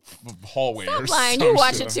building hallway. Stop or lying. some You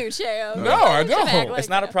watch shit. it too, Cheo. No, I You shouldn't act don't. like It's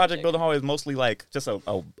not a that. project building hallway. It's mostly like just a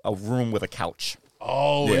room with a couch.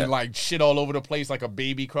 Oh, Yeah. and like shit all over the place, like a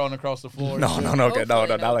baby crawling across the floor. and No, shit? no, no, Hopefully no,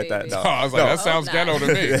 no not like that. babies. No. Oh, I was like, No. that sounds not. ghetto to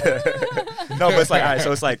me. No, but it's like, all right,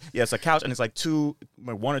 so it's like, yeah, it's a couch, and it's like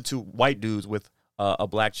one or two white dudes with a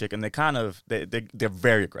black chick, and they're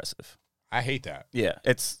very aggressive. I hate that. Yeah,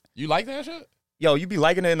 it's, You like that shit? yo, you be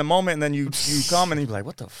liking it in the moment, and then you come, and you be like,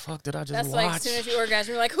 what the fuck did I just That's watch? like as soon as you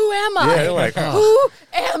orgasm, you're like, who am I? Yeah, you're like, oh.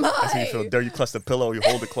 Who am I? So you feel dirty, you clutch the pillow, you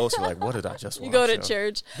hold it close, you're like, what did I just watch? You go to yo?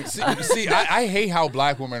 church. See, I hate how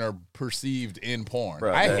black women are perceived in porn.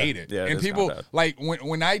 Bro, I yeah. hate it. Yeah, and it's people not bad. like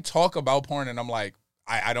when I talk about porn and I'm like,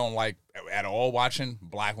 I don't like at all watching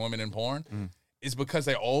black women in porn, Mm. it's because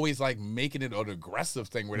they're always like making it an aggressive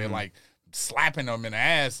thing where they're Mm. like slapping them in the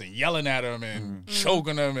ass and yelling at them Mm. and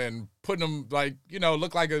choking them and putting them like,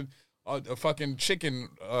 look like a fucking chicken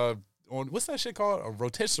on what's that shit called? A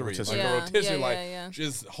rotisserie. Rotisserie. Like a Yeah, rotisserie, yeah, like yeah.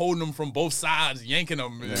 just holding them from both sides, yanking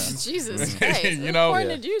them. and- Jesus Christ. You know? What porn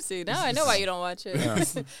Yeah. did you see? Now I know why you don't watch it. It Not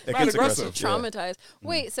gets aggressive. aggressive. yeah. Traumatized.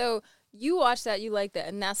 Wait, so you watch that, you like that,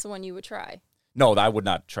 and that's the one you would try. No, I would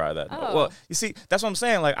not try that. No. Oh. Well, you see, that's what I'm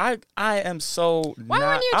saying. Like, I am so Why not,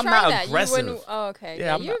 wouldn't you I'm try not that? aggressive. You wouldn't. Oh, okay. Yeah,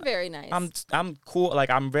 Yeah, I'm you're not- very nice. I'm cool. Like,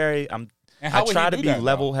 And how I would try he to do be that, though?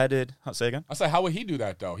 level-headed. Say again? I said, how would he do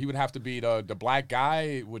that though? He would have to be the black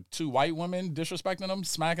guy with two white women disrespecting him,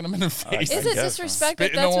 smacking him in the face. is it guess, disrespect that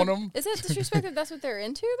Spitting that's on what, 'em? is it disrespect that that's what they're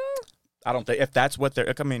into though? I don't think if that's what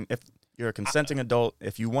they're. I mean, if you're a consenting adult,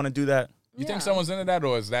 if you want to do that, You Yeah. think someone's into that,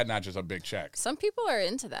 or is that not just a big check? Some people are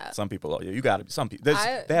into that. some people, you got to. Some people,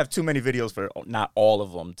 I- they have too many videos for not all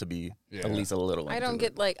of them to be Yeah. at least a little. I into don't it.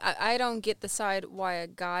 get like I don't get the side why a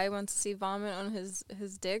guy wants to see vomit on his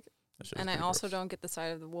dick, That shit is and I pretty also gross. don't get the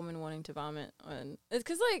side of the woman wanting to vomit on. It's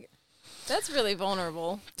because like that's really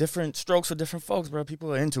vulnerable. Different strokes for different folks, bro.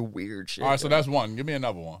 People are into weird shit. All right, so bro. that's one. Give me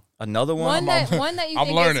another one. Another one. One that you I'm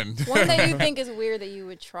think learning. Is, one that you think is weird that you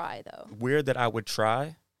would try though. Weird that I would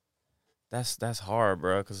try. That's hard,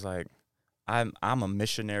 bro. Cause like I'm a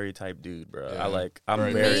missionary type dude, bro. Yeah. I'm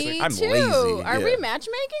Very very basic. I'm too. lazy. Are yeah. we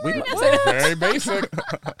matchmaking We right ma- now? Very basic.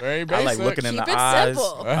 Very basic. I like looking in Keep the it eyes.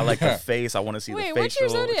 simple. I like the face. I want to see Wait, the what's your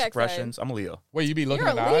facial zodiac expressions. I'm a Leo. Wait, you be looking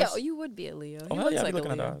You're a at the Leo. eyes? You would be a Leo. Oh He hell looks yeah, I like be a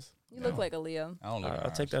looking at the Leo. eyes. You look like a Leo. I don't look at I'll the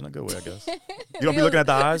take eyes. that in a good way, I guess. You don't be looking at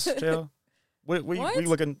the eyes, Jill? Where you What?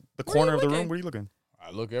 looking? The Where you corner of the room? looking? Where you looking? I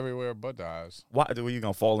look everywhere but the eyes. Why? Were you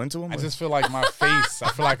gonna fall into them? I just feel like my face. I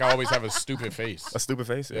feel like I always have a stupid face. a stupid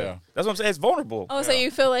face. Yeah. That's what I'm saying. It's vulnerable. Oh, so Yeah.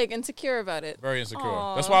 you feel like insecure about it? Very insecure.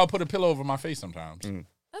 Aw. That's why I'll put a pillow over my face sometimes.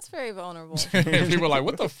 That's very vulnerable. People are like,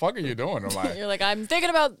 "What the fuck are you doing?" I'm like, You're like, I'm thinking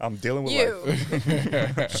about I'm dealing with you.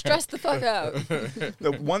 life. Stress the fuck out.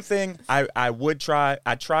 The one thing I would try,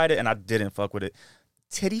 I tried it and I didn't fuck with it.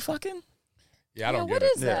 Titty fucking? "Yeah, I don't what get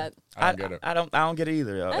it. is that? I don't get it." I don't get it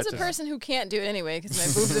either. Yo. As It's a just- person who can't do it anyway because my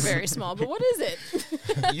boobs are very small, but what is it?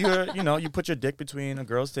 you put your dick between a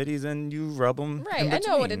girl's titties and you rub them. Right, I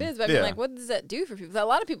know what it is, but I mean, like, what does that do for people? A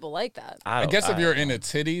lot of people like that. I guess if you're into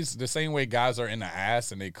titties, the same way guys are into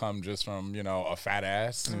ass and they come just from, a fat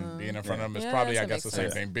ass and being in front of them, it's Yeah, probably, that I guess, makes the same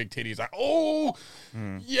sense. thing. Big titties, like, oh,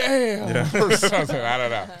 yeah. Or something. I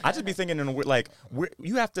don't know. I just be thinking in a weird, like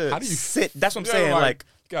you have to How do you sit. That's what I'm Yeah, saying. Like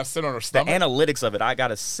you gotta sit on her the stomach. analytics of it, I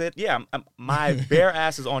gotta sit. Yeah, my bare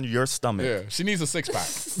ass is on your stomach. Yeah, she needs a six pack.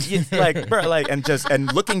 Yeah, like, bro, like, and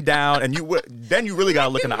looking down, and then you really gotta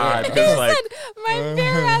look in the eye because, like, My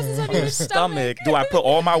bare ass is on your stomach. Do I put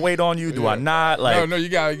all my weight on you? Do I not? Like, no, you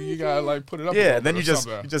gotta like put it up. a yeah. little Then bit you're or just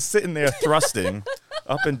something. sitting there thrusting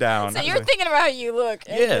up and down. So you're thinking about how you look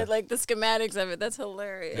and Yeah. like the schematics of it. That's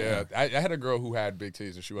hilarious. Yeah, I had a girl who had big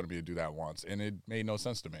titties and she wanted me to do that once, and it made no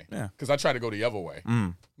sense to me. Yeah. Because I tried to go the other way.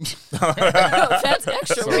 That's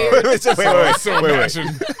extra So- weird. wait, So wait.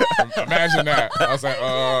 imagine that. I was like,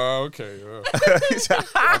 okay.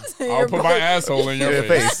 I'll put my asshole in your Your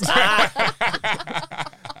face. face.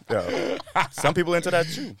 Yeah. Some people into that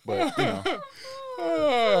too, but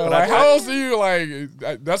Like, how else do you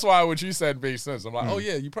like? That's why what you said made sense. I'm like, oh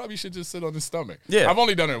yeah, you probably should just sit on his stomach. Yeah. I've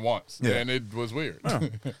only done it once, Yeah. and it was weird.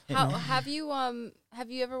 How, have you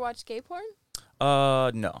ever watched gay porn?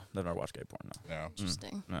 no, never watched gay porn. No. Yeah.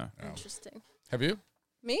 Interesting. No. Interesting. Have you?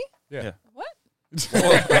 Me? Yeah. What? This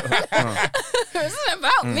isn't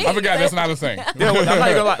about me. I forgot that's not a thing. Yeah, well, I'm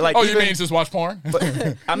not even like. Oh, you even, mean just watch porn? But,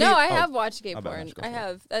 I mean, No, I oh, have watched gay my bad, porn. go I for it.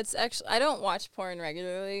 have. That's actually I don't watch porn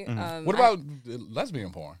regularly. What about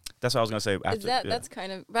lesbian porn? That's what I was gonna say. After, Is that yeah. that's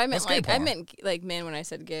kind of? But I meant That's gay like I porn. meant like men when I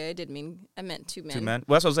said gay. I meant two men. two men?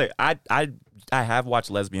 Well, that's what I was saying. I have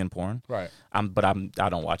watched lesbian porn. Right. I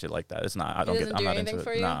don't watch it like that. It's not. I don't doesn't I'm do not anything into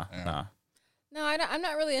for it. you? Nah, Yeah. nah. No, I'm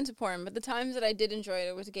not really into porn, but the times that I did enjoy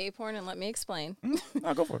it was gay porn, and let me explain.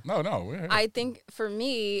 No, go for it. No. We're here. I think for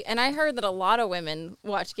me, and I heard that a lot of women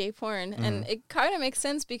watch gay porn, and it kind of makes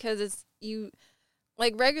sense because it's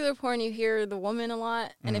like regular porn, you hear the woman a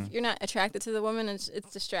lot, and if you're not attracted to the woman, it's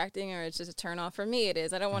distracting or it's just a turn off. For me, it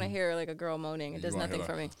is. I don't want to hear like a girl moaning. It does nothing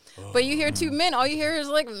for me. But you hear two men, all you hear is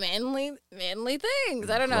like manly things.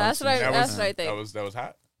 I don't know. That's what I think. That was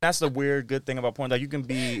hot. That's the weird good thing about porn, that you can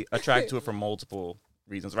be attracted to it for multiple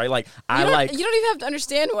reasons, right? Like You don't even have to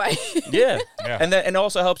understand why. yeah. And it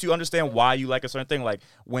also helps you understand why you like a certain thing. Like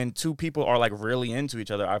when two people are like really into each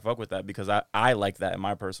other, I fuck with that because I like that in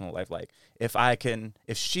my personal life. Like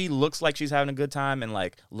if she looks like she's having a good time and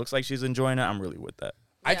like looks like she's enjoying it, I'm really with that.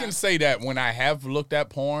 I can say that when I have looked at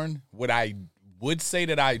porn, what I would say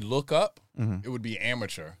that I look up, it would be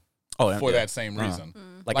amateur. For that same reason.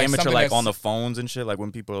 Like amateur, like on the phones and shit, like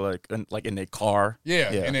when people are like in their car.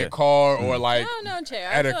 In their car or like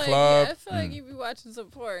at a club. I feel like you'd be watching some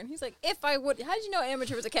porn. He's like, if I would, how did you know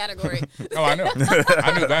amateur was a category? Oh, I know.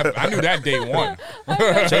 I knew that day one.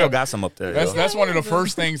 Cheo got some up there. That's one of the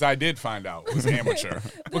first things I did find out was amateur.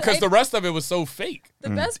 Because the rest of it was so fake. The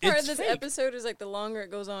best part of this episode is like the longer it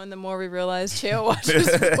goes on, the more we realize Cheo watches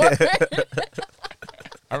porn.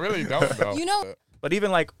 I really don't though. You know. But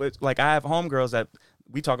even like I have homegirls that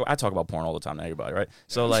I talk about porn all the time to everybody, right?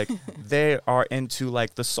 So like they are into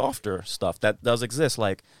like the softer stuff that does exist,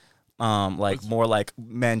 like more like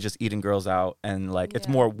men just eating girls out, and like it's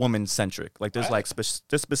more woman centric. Like there's like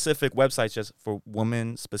there's specific websites just for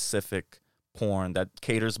woman specific porn that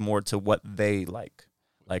caters more to what they like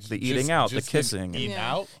the eating out, the kissing, eating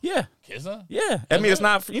out, kissing, I mean, it's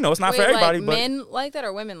not it's not for everybody, like but men like that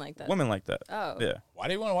or women like that. Women like that. Oh, yeah. Why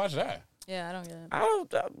do you want to watch that? Yeah, I don't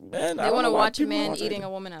get it. They want to watch a man eating a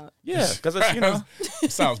woman out. Yeah, because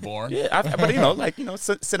it's sounds boring. Yeah, but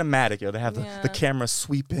cinematic. They have the camera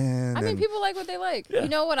sweeping. I mean, people like what they like. Yeah. You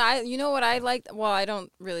know what I like. Well, I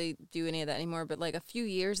don't really do any of that anymore. But like a few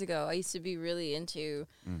years ago, I used to be really into.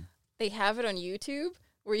 They have it on YouTube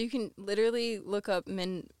where you can literally look up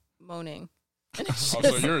men moaning. So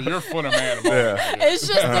you're full of man. It's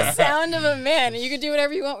just the sound of a man, and you can do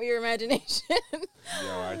whatever you want with your imagination.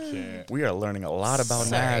 Yo, I can't. We are learning a lot about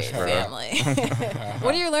Nash, family.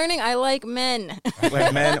 What are you learning? I like men.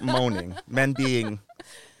 Like men moaning, men being.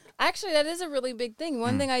 Actually, that is a really big thing.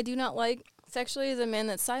 One thing I do not like sexually is a man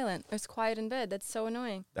that's silent or is quiet in bed. That's so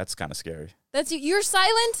annoying. That's kind of scary. That's you. You're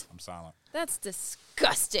silent? I'm silent. That's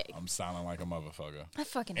disgusting. I'm silent like a motherfucker. I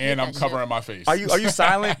fucking hate And I'm that covering shit. my face. Are you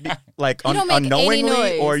silent like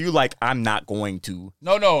unknowingly, or are you like I'm not going to?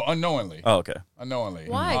 No, unknowingly. Oh, okay. Unknowingly.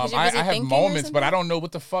 Why? 'Cause I you're busy have thinking moments, or but I don't know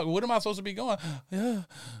what the fuck. What am I supposed to be going?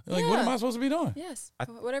 What am I supposed to be doing? Yes.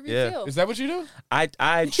 Whatever you feel. Is that what you do? I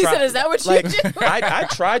try. He said, "Is that what you do?" I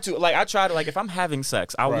try to if I'm having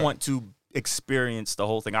sex, I want to experience the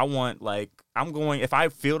whole thing. I want if I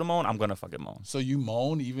feel the moan, I'm gonna fucking moan. So you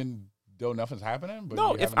moan even though nothing's happening? But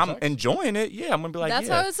no, if I'm enjoying it, I'm gonna be like, that's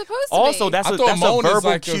how it's supposed to also, be. that's a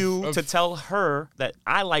verbal cue to tell her that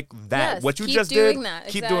I like that. Yes, what you keep just doing did, that.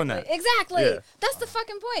 keep Exactly. doing that. Exactly. Yeah. That's the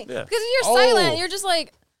fucking point. Yeah. Because if you're silent, you're just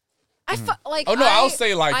like, I'll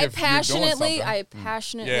say like I if you're doing something. I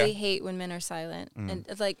passionately hate when men are silent, and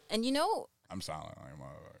it's like, and I'm silent.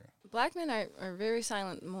 Black men are very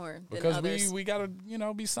silent more than because others. we gotta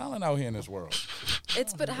be silent out here in this world.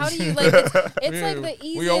 But how do you like? It's like the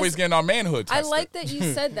easiest. We always getting our manhood tested. I like that you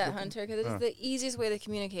said that, Hunter, because it's the easiest way to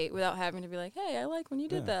communicate without having to be like, "Hey, I like when you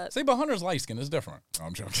did that." See, but Hunter's light skin is different. No,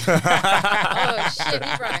 I'm joking. Oh shit,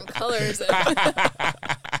 he brought in colors. I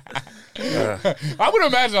would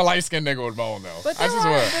imagine a light skinned nigga would moan though. But there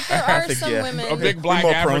are some women. A big black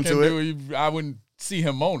African dude, I wouldn't see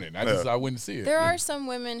him moaning. I wouldn't see it. There are some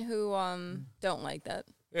women who don't like that.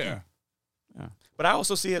 Yeah. But I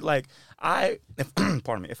also see it like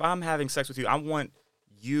pardon me, if I'm having sex with you, I want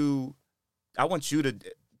you to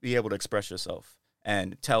be able to express yourself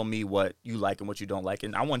and tell me what you like and what you don't like,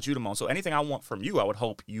 and I want you to moan. So anything I want from you, I would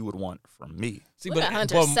hope you would want from me. See, but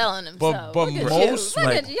Hunter selling himself. But most look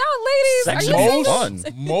at y'all ladies. Sex is fun.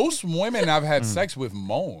 Most women I've had sex with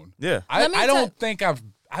moan. Yeah, I don't think I've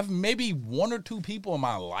maybe one or two people in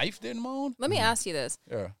my life didn't moan. Let me ask you this.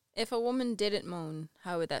 Yeah. If a woman didn't moan,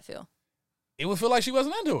 how would that feel? It would feel like she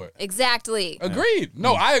wasn't into it. Exactly. Agreed.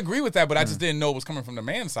 No, I agree with that, but I just didn't know it was coming from the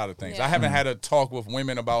man side of things. I haven't had a talk with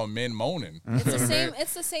women about men moaning. It's the same.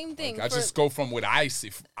 It's the same thing. I just go from what I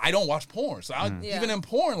see. I don't watch porn, so even in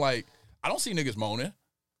porn, like I don't see niggas moaning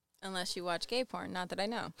unless you watch gay porn. Not that I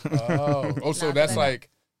know. So that's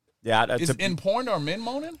like, is in porn are men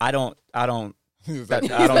moaning? I don't. I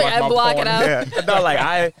block it out. Yeah. No,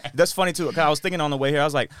 like that's funny too. Cause I was thinking on the way here, I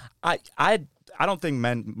was like, I I don't think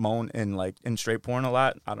men moan in straight porn a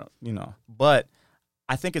lot. I don't, but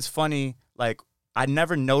I think it's funny. Like, I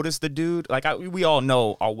never noticed the dude. Like, we all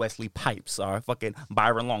know our Wesley Pipes, our fucking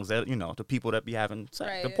Byron Longs, the people that be having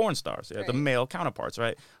sex, the porn stars, the male counterparts,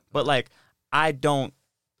 right? But like, I don't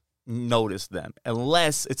notice them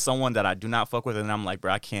unless it's someone that I do not fuck with, and I'm like,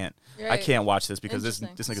 bro, I can't watch this because this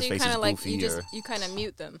nigga's face is goofy. You kind of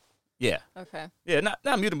mute them. Yeah. Okay. Yeah,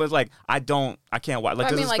 not mute them, but it's like I can't watch.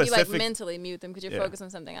 Like, I mean, like specific, you mentally mute them because you're focused on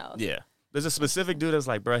something else. Yeah. There's a specific dude that's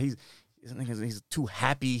like, bro, he's too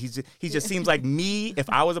happy. He just seems like me if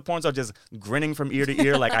I was a porn star, just grinning from ear to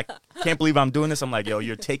ear. Like, I can't believe I'm doing this. I'm like, yo,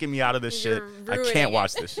 you're taking me out of this shit. I can't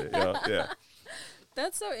watch this shit. Yo. Yeah.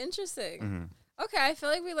 That's so interesting. Mm-hmm. Okay, I feel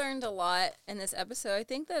like we learned a lot in this episode. I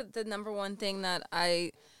think that the number one thing that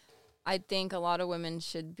I think a lot of women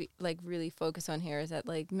should be like really focus on here is that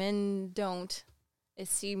like men don't. It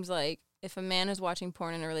seems like if a man is watching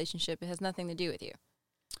porn in a relationship, it has nothing to do with you.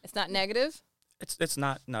 It's not negative. It's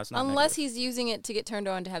not. No, it's not. Unless negative. he's using it to get turned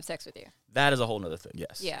on to have sex with you. That is a whole nother thing.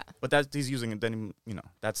 Yes. Yeah. But he's using it. Then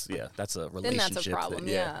that's a relationship. Then that's a problem.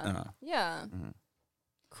 Thing. Yeah. Uh-huh. Yeah. Mm-hmm.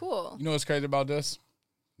 Cool. You know what's crazy about this?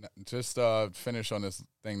 Just finish on this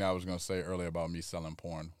thing that I was going to say earlier about me selling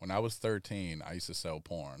porn. When I was 13, I used to sell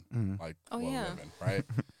porn, like for a living, right?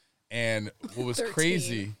 And what was 13.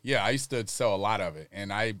 crazy, I used to sell a lot of it,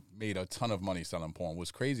 and I made a ton of money selling porn. What's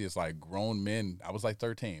crazy is like grown men, I was like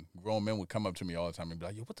 13, grown men would come up to me all the time and be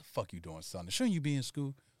like, yo, what the fuck you doing, son? Shouldn't you be in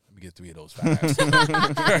school? Let me get 3 of those fat asses.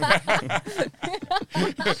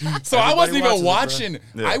 So I wasn't even watching.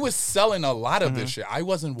 I was selling a lot of this shit. I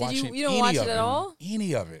wasn't watching you don't any watch of it at all?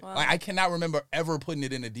 Any of it. Wow. Like, I cannot remember ever putting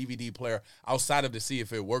it in a DVD player outside of to see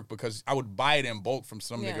if it worked because I would buy it in bulk from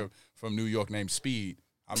some nigga from New York named Speed.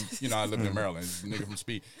 I lived in Maryland. This nigga from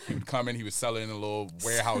Speed. He would come in. He would sell it in a little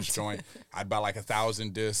warehouse joint. I'd buy like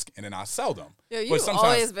 1,000 discs, and then I'd sell them. Yeah, you've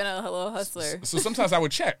always been a little hustler. So sometimes I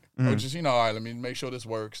would check. I would just, all right, let me make sure this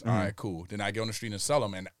works. All right, cool. Then I get on the street and sell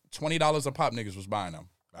them, and $20 a pop niggas was buying them.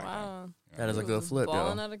 Wow. That is a good flip, yo.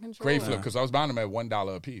 Balling out of control. Great flip, because I was buying them at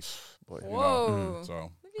 $1 a piece. Whoa. So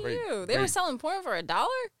Look at you. They were selling porn for $1?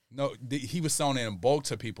 No, he was selling it in bulk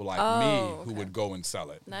to people like me who would go and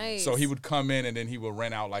sell it. Nice. So he would come in and then he would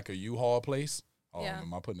rent out like a U-Haul place. Oh,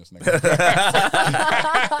 am I putting this nigga?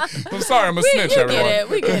 I'm sorry, I'm a snitch, everyone.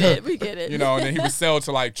 We get it. And then he would sell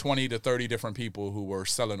to like 20 to 30 different people who were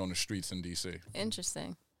selling on the streets in D.C.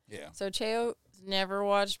 Interesting. Yeah. So Cheo never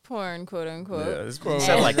watched porn, quote unquote. Yeah, this quote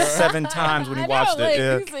said like 7 times when he watched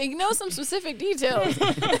it. He's like, he knows some specific details.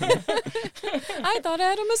 I thought I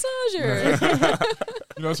had a massager.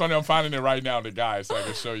 It's funny, I'm finding it right now, the guy, so I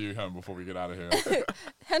can show you him before we get out of here.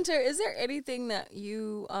 Hunter, is there anything that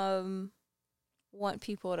you want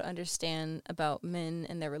people to understand about men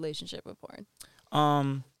and their relationship with porn?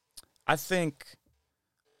 I think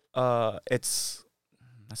that's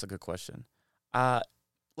a good question.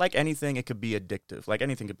 Like anything, it could be addictive. Like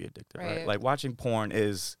anything could be addictive, right? Like watching porn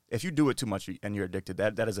is, if you do it too much and you're addicted,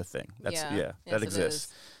 that is a thing. That's that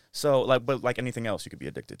exists. So but like anything else, you could be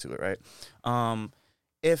addicted to it, right?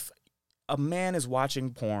 If a man is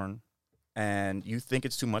watching porn and you think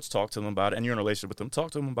it's too much, talk to him about it, and you're in a relationship with them,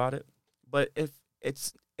 talk to him about it. But if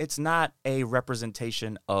it's not a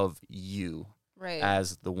representation of you. Right.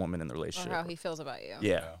 As the woman in the relationship. Or how he feels about you.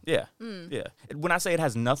 Yeah. When I say it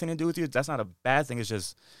has nothing to do with you, that's not a bad thing.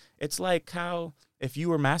 It's like how if you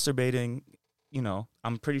were masturbating,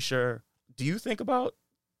 I'm pretty sure, do you think about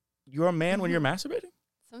your man when you're masturbating?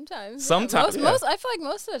 Sometimes. Sometimes. Most, I feel like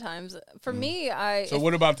most of the times. For me, So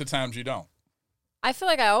what about the times you don't? I feel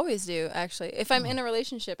like I always do, actually. If I'm in a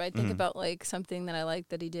relationship, I think about like something that I like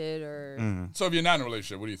that he did or... So if you're not in a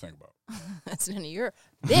relationship, what do you think about? That's none of your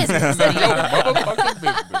business. Your motherfucking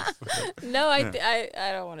business. No,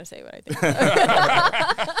 I don't want to say what I think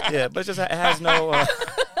about. Yeah, but it has no...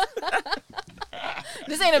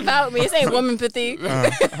 This ain't about me. This ain't womanpathy.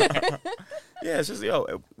 Yeah, it's just,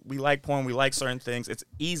 we like porn. We like certain things. It's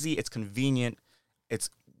easy. It's convenient.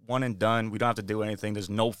 It's one and done. We don't have to do anything.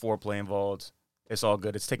 There's no foreplay involved. It's all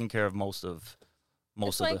good. It's taking care of most of the heavy work.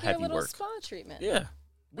 It's like your little spa treatment. Yeah.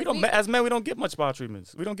 As men, we don't get much spa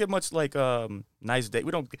treatments. We don't get much like nice day.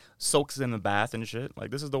 We don't get soaks in the bath and shit.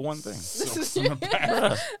 Like this is the one thing. Soaks in the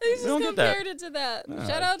bath. They just compared it to that. Yeah.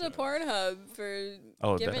 Shout out to Pornhub for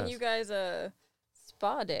giving you guys a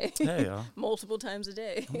spa day. Yeah. Multiple times a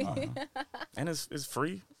day. And it's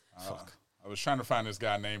free. Fuck. I was trying to find this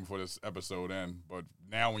guy name for this episode but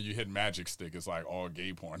now when you hit Magic Stick, it's like all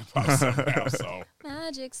gay porn about something now. So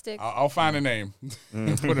Magic Stick. I'll find a name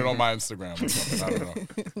and put it on my Instagram or something. I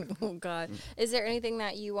don't know. Oh God. Is there anything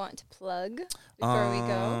that you want to plug before we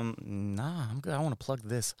go? Nah, I'm good. I want to plug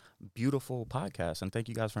this beautiful podcast, and thank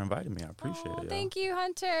you guys for inviting me. I appreciate it. Thank you,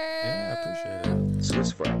 Hunter. Yeah, I appreciate it.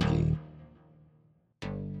 Swiss Frankie.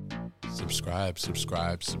 Subscribe.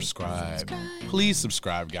 Please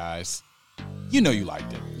subscribe, guys. You know you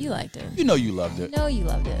liked it. You liked it. You know you loved it. No, you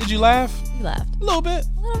loved it. Did you laugh? You laughed. A little bit.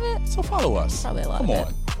 A little bit. So follow us. Probably a lot Come of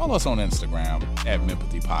on. Follow us on Instagram at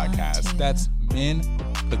Menpathy Podcast. That's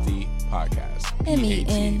Menpathy Podcast.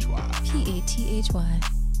 MENPATHY.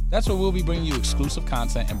 That's where we'll be bringing you exclusive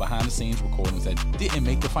content and behind the scenes recordings that didn't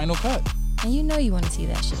make the final cut. And you know you want to see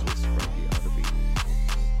that shit. Swiss Frankie on the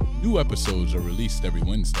beat. New episodes are released every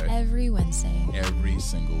Wednesday. Every Wednesday. Every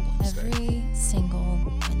single Wednesday. Every single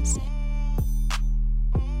Wednesday.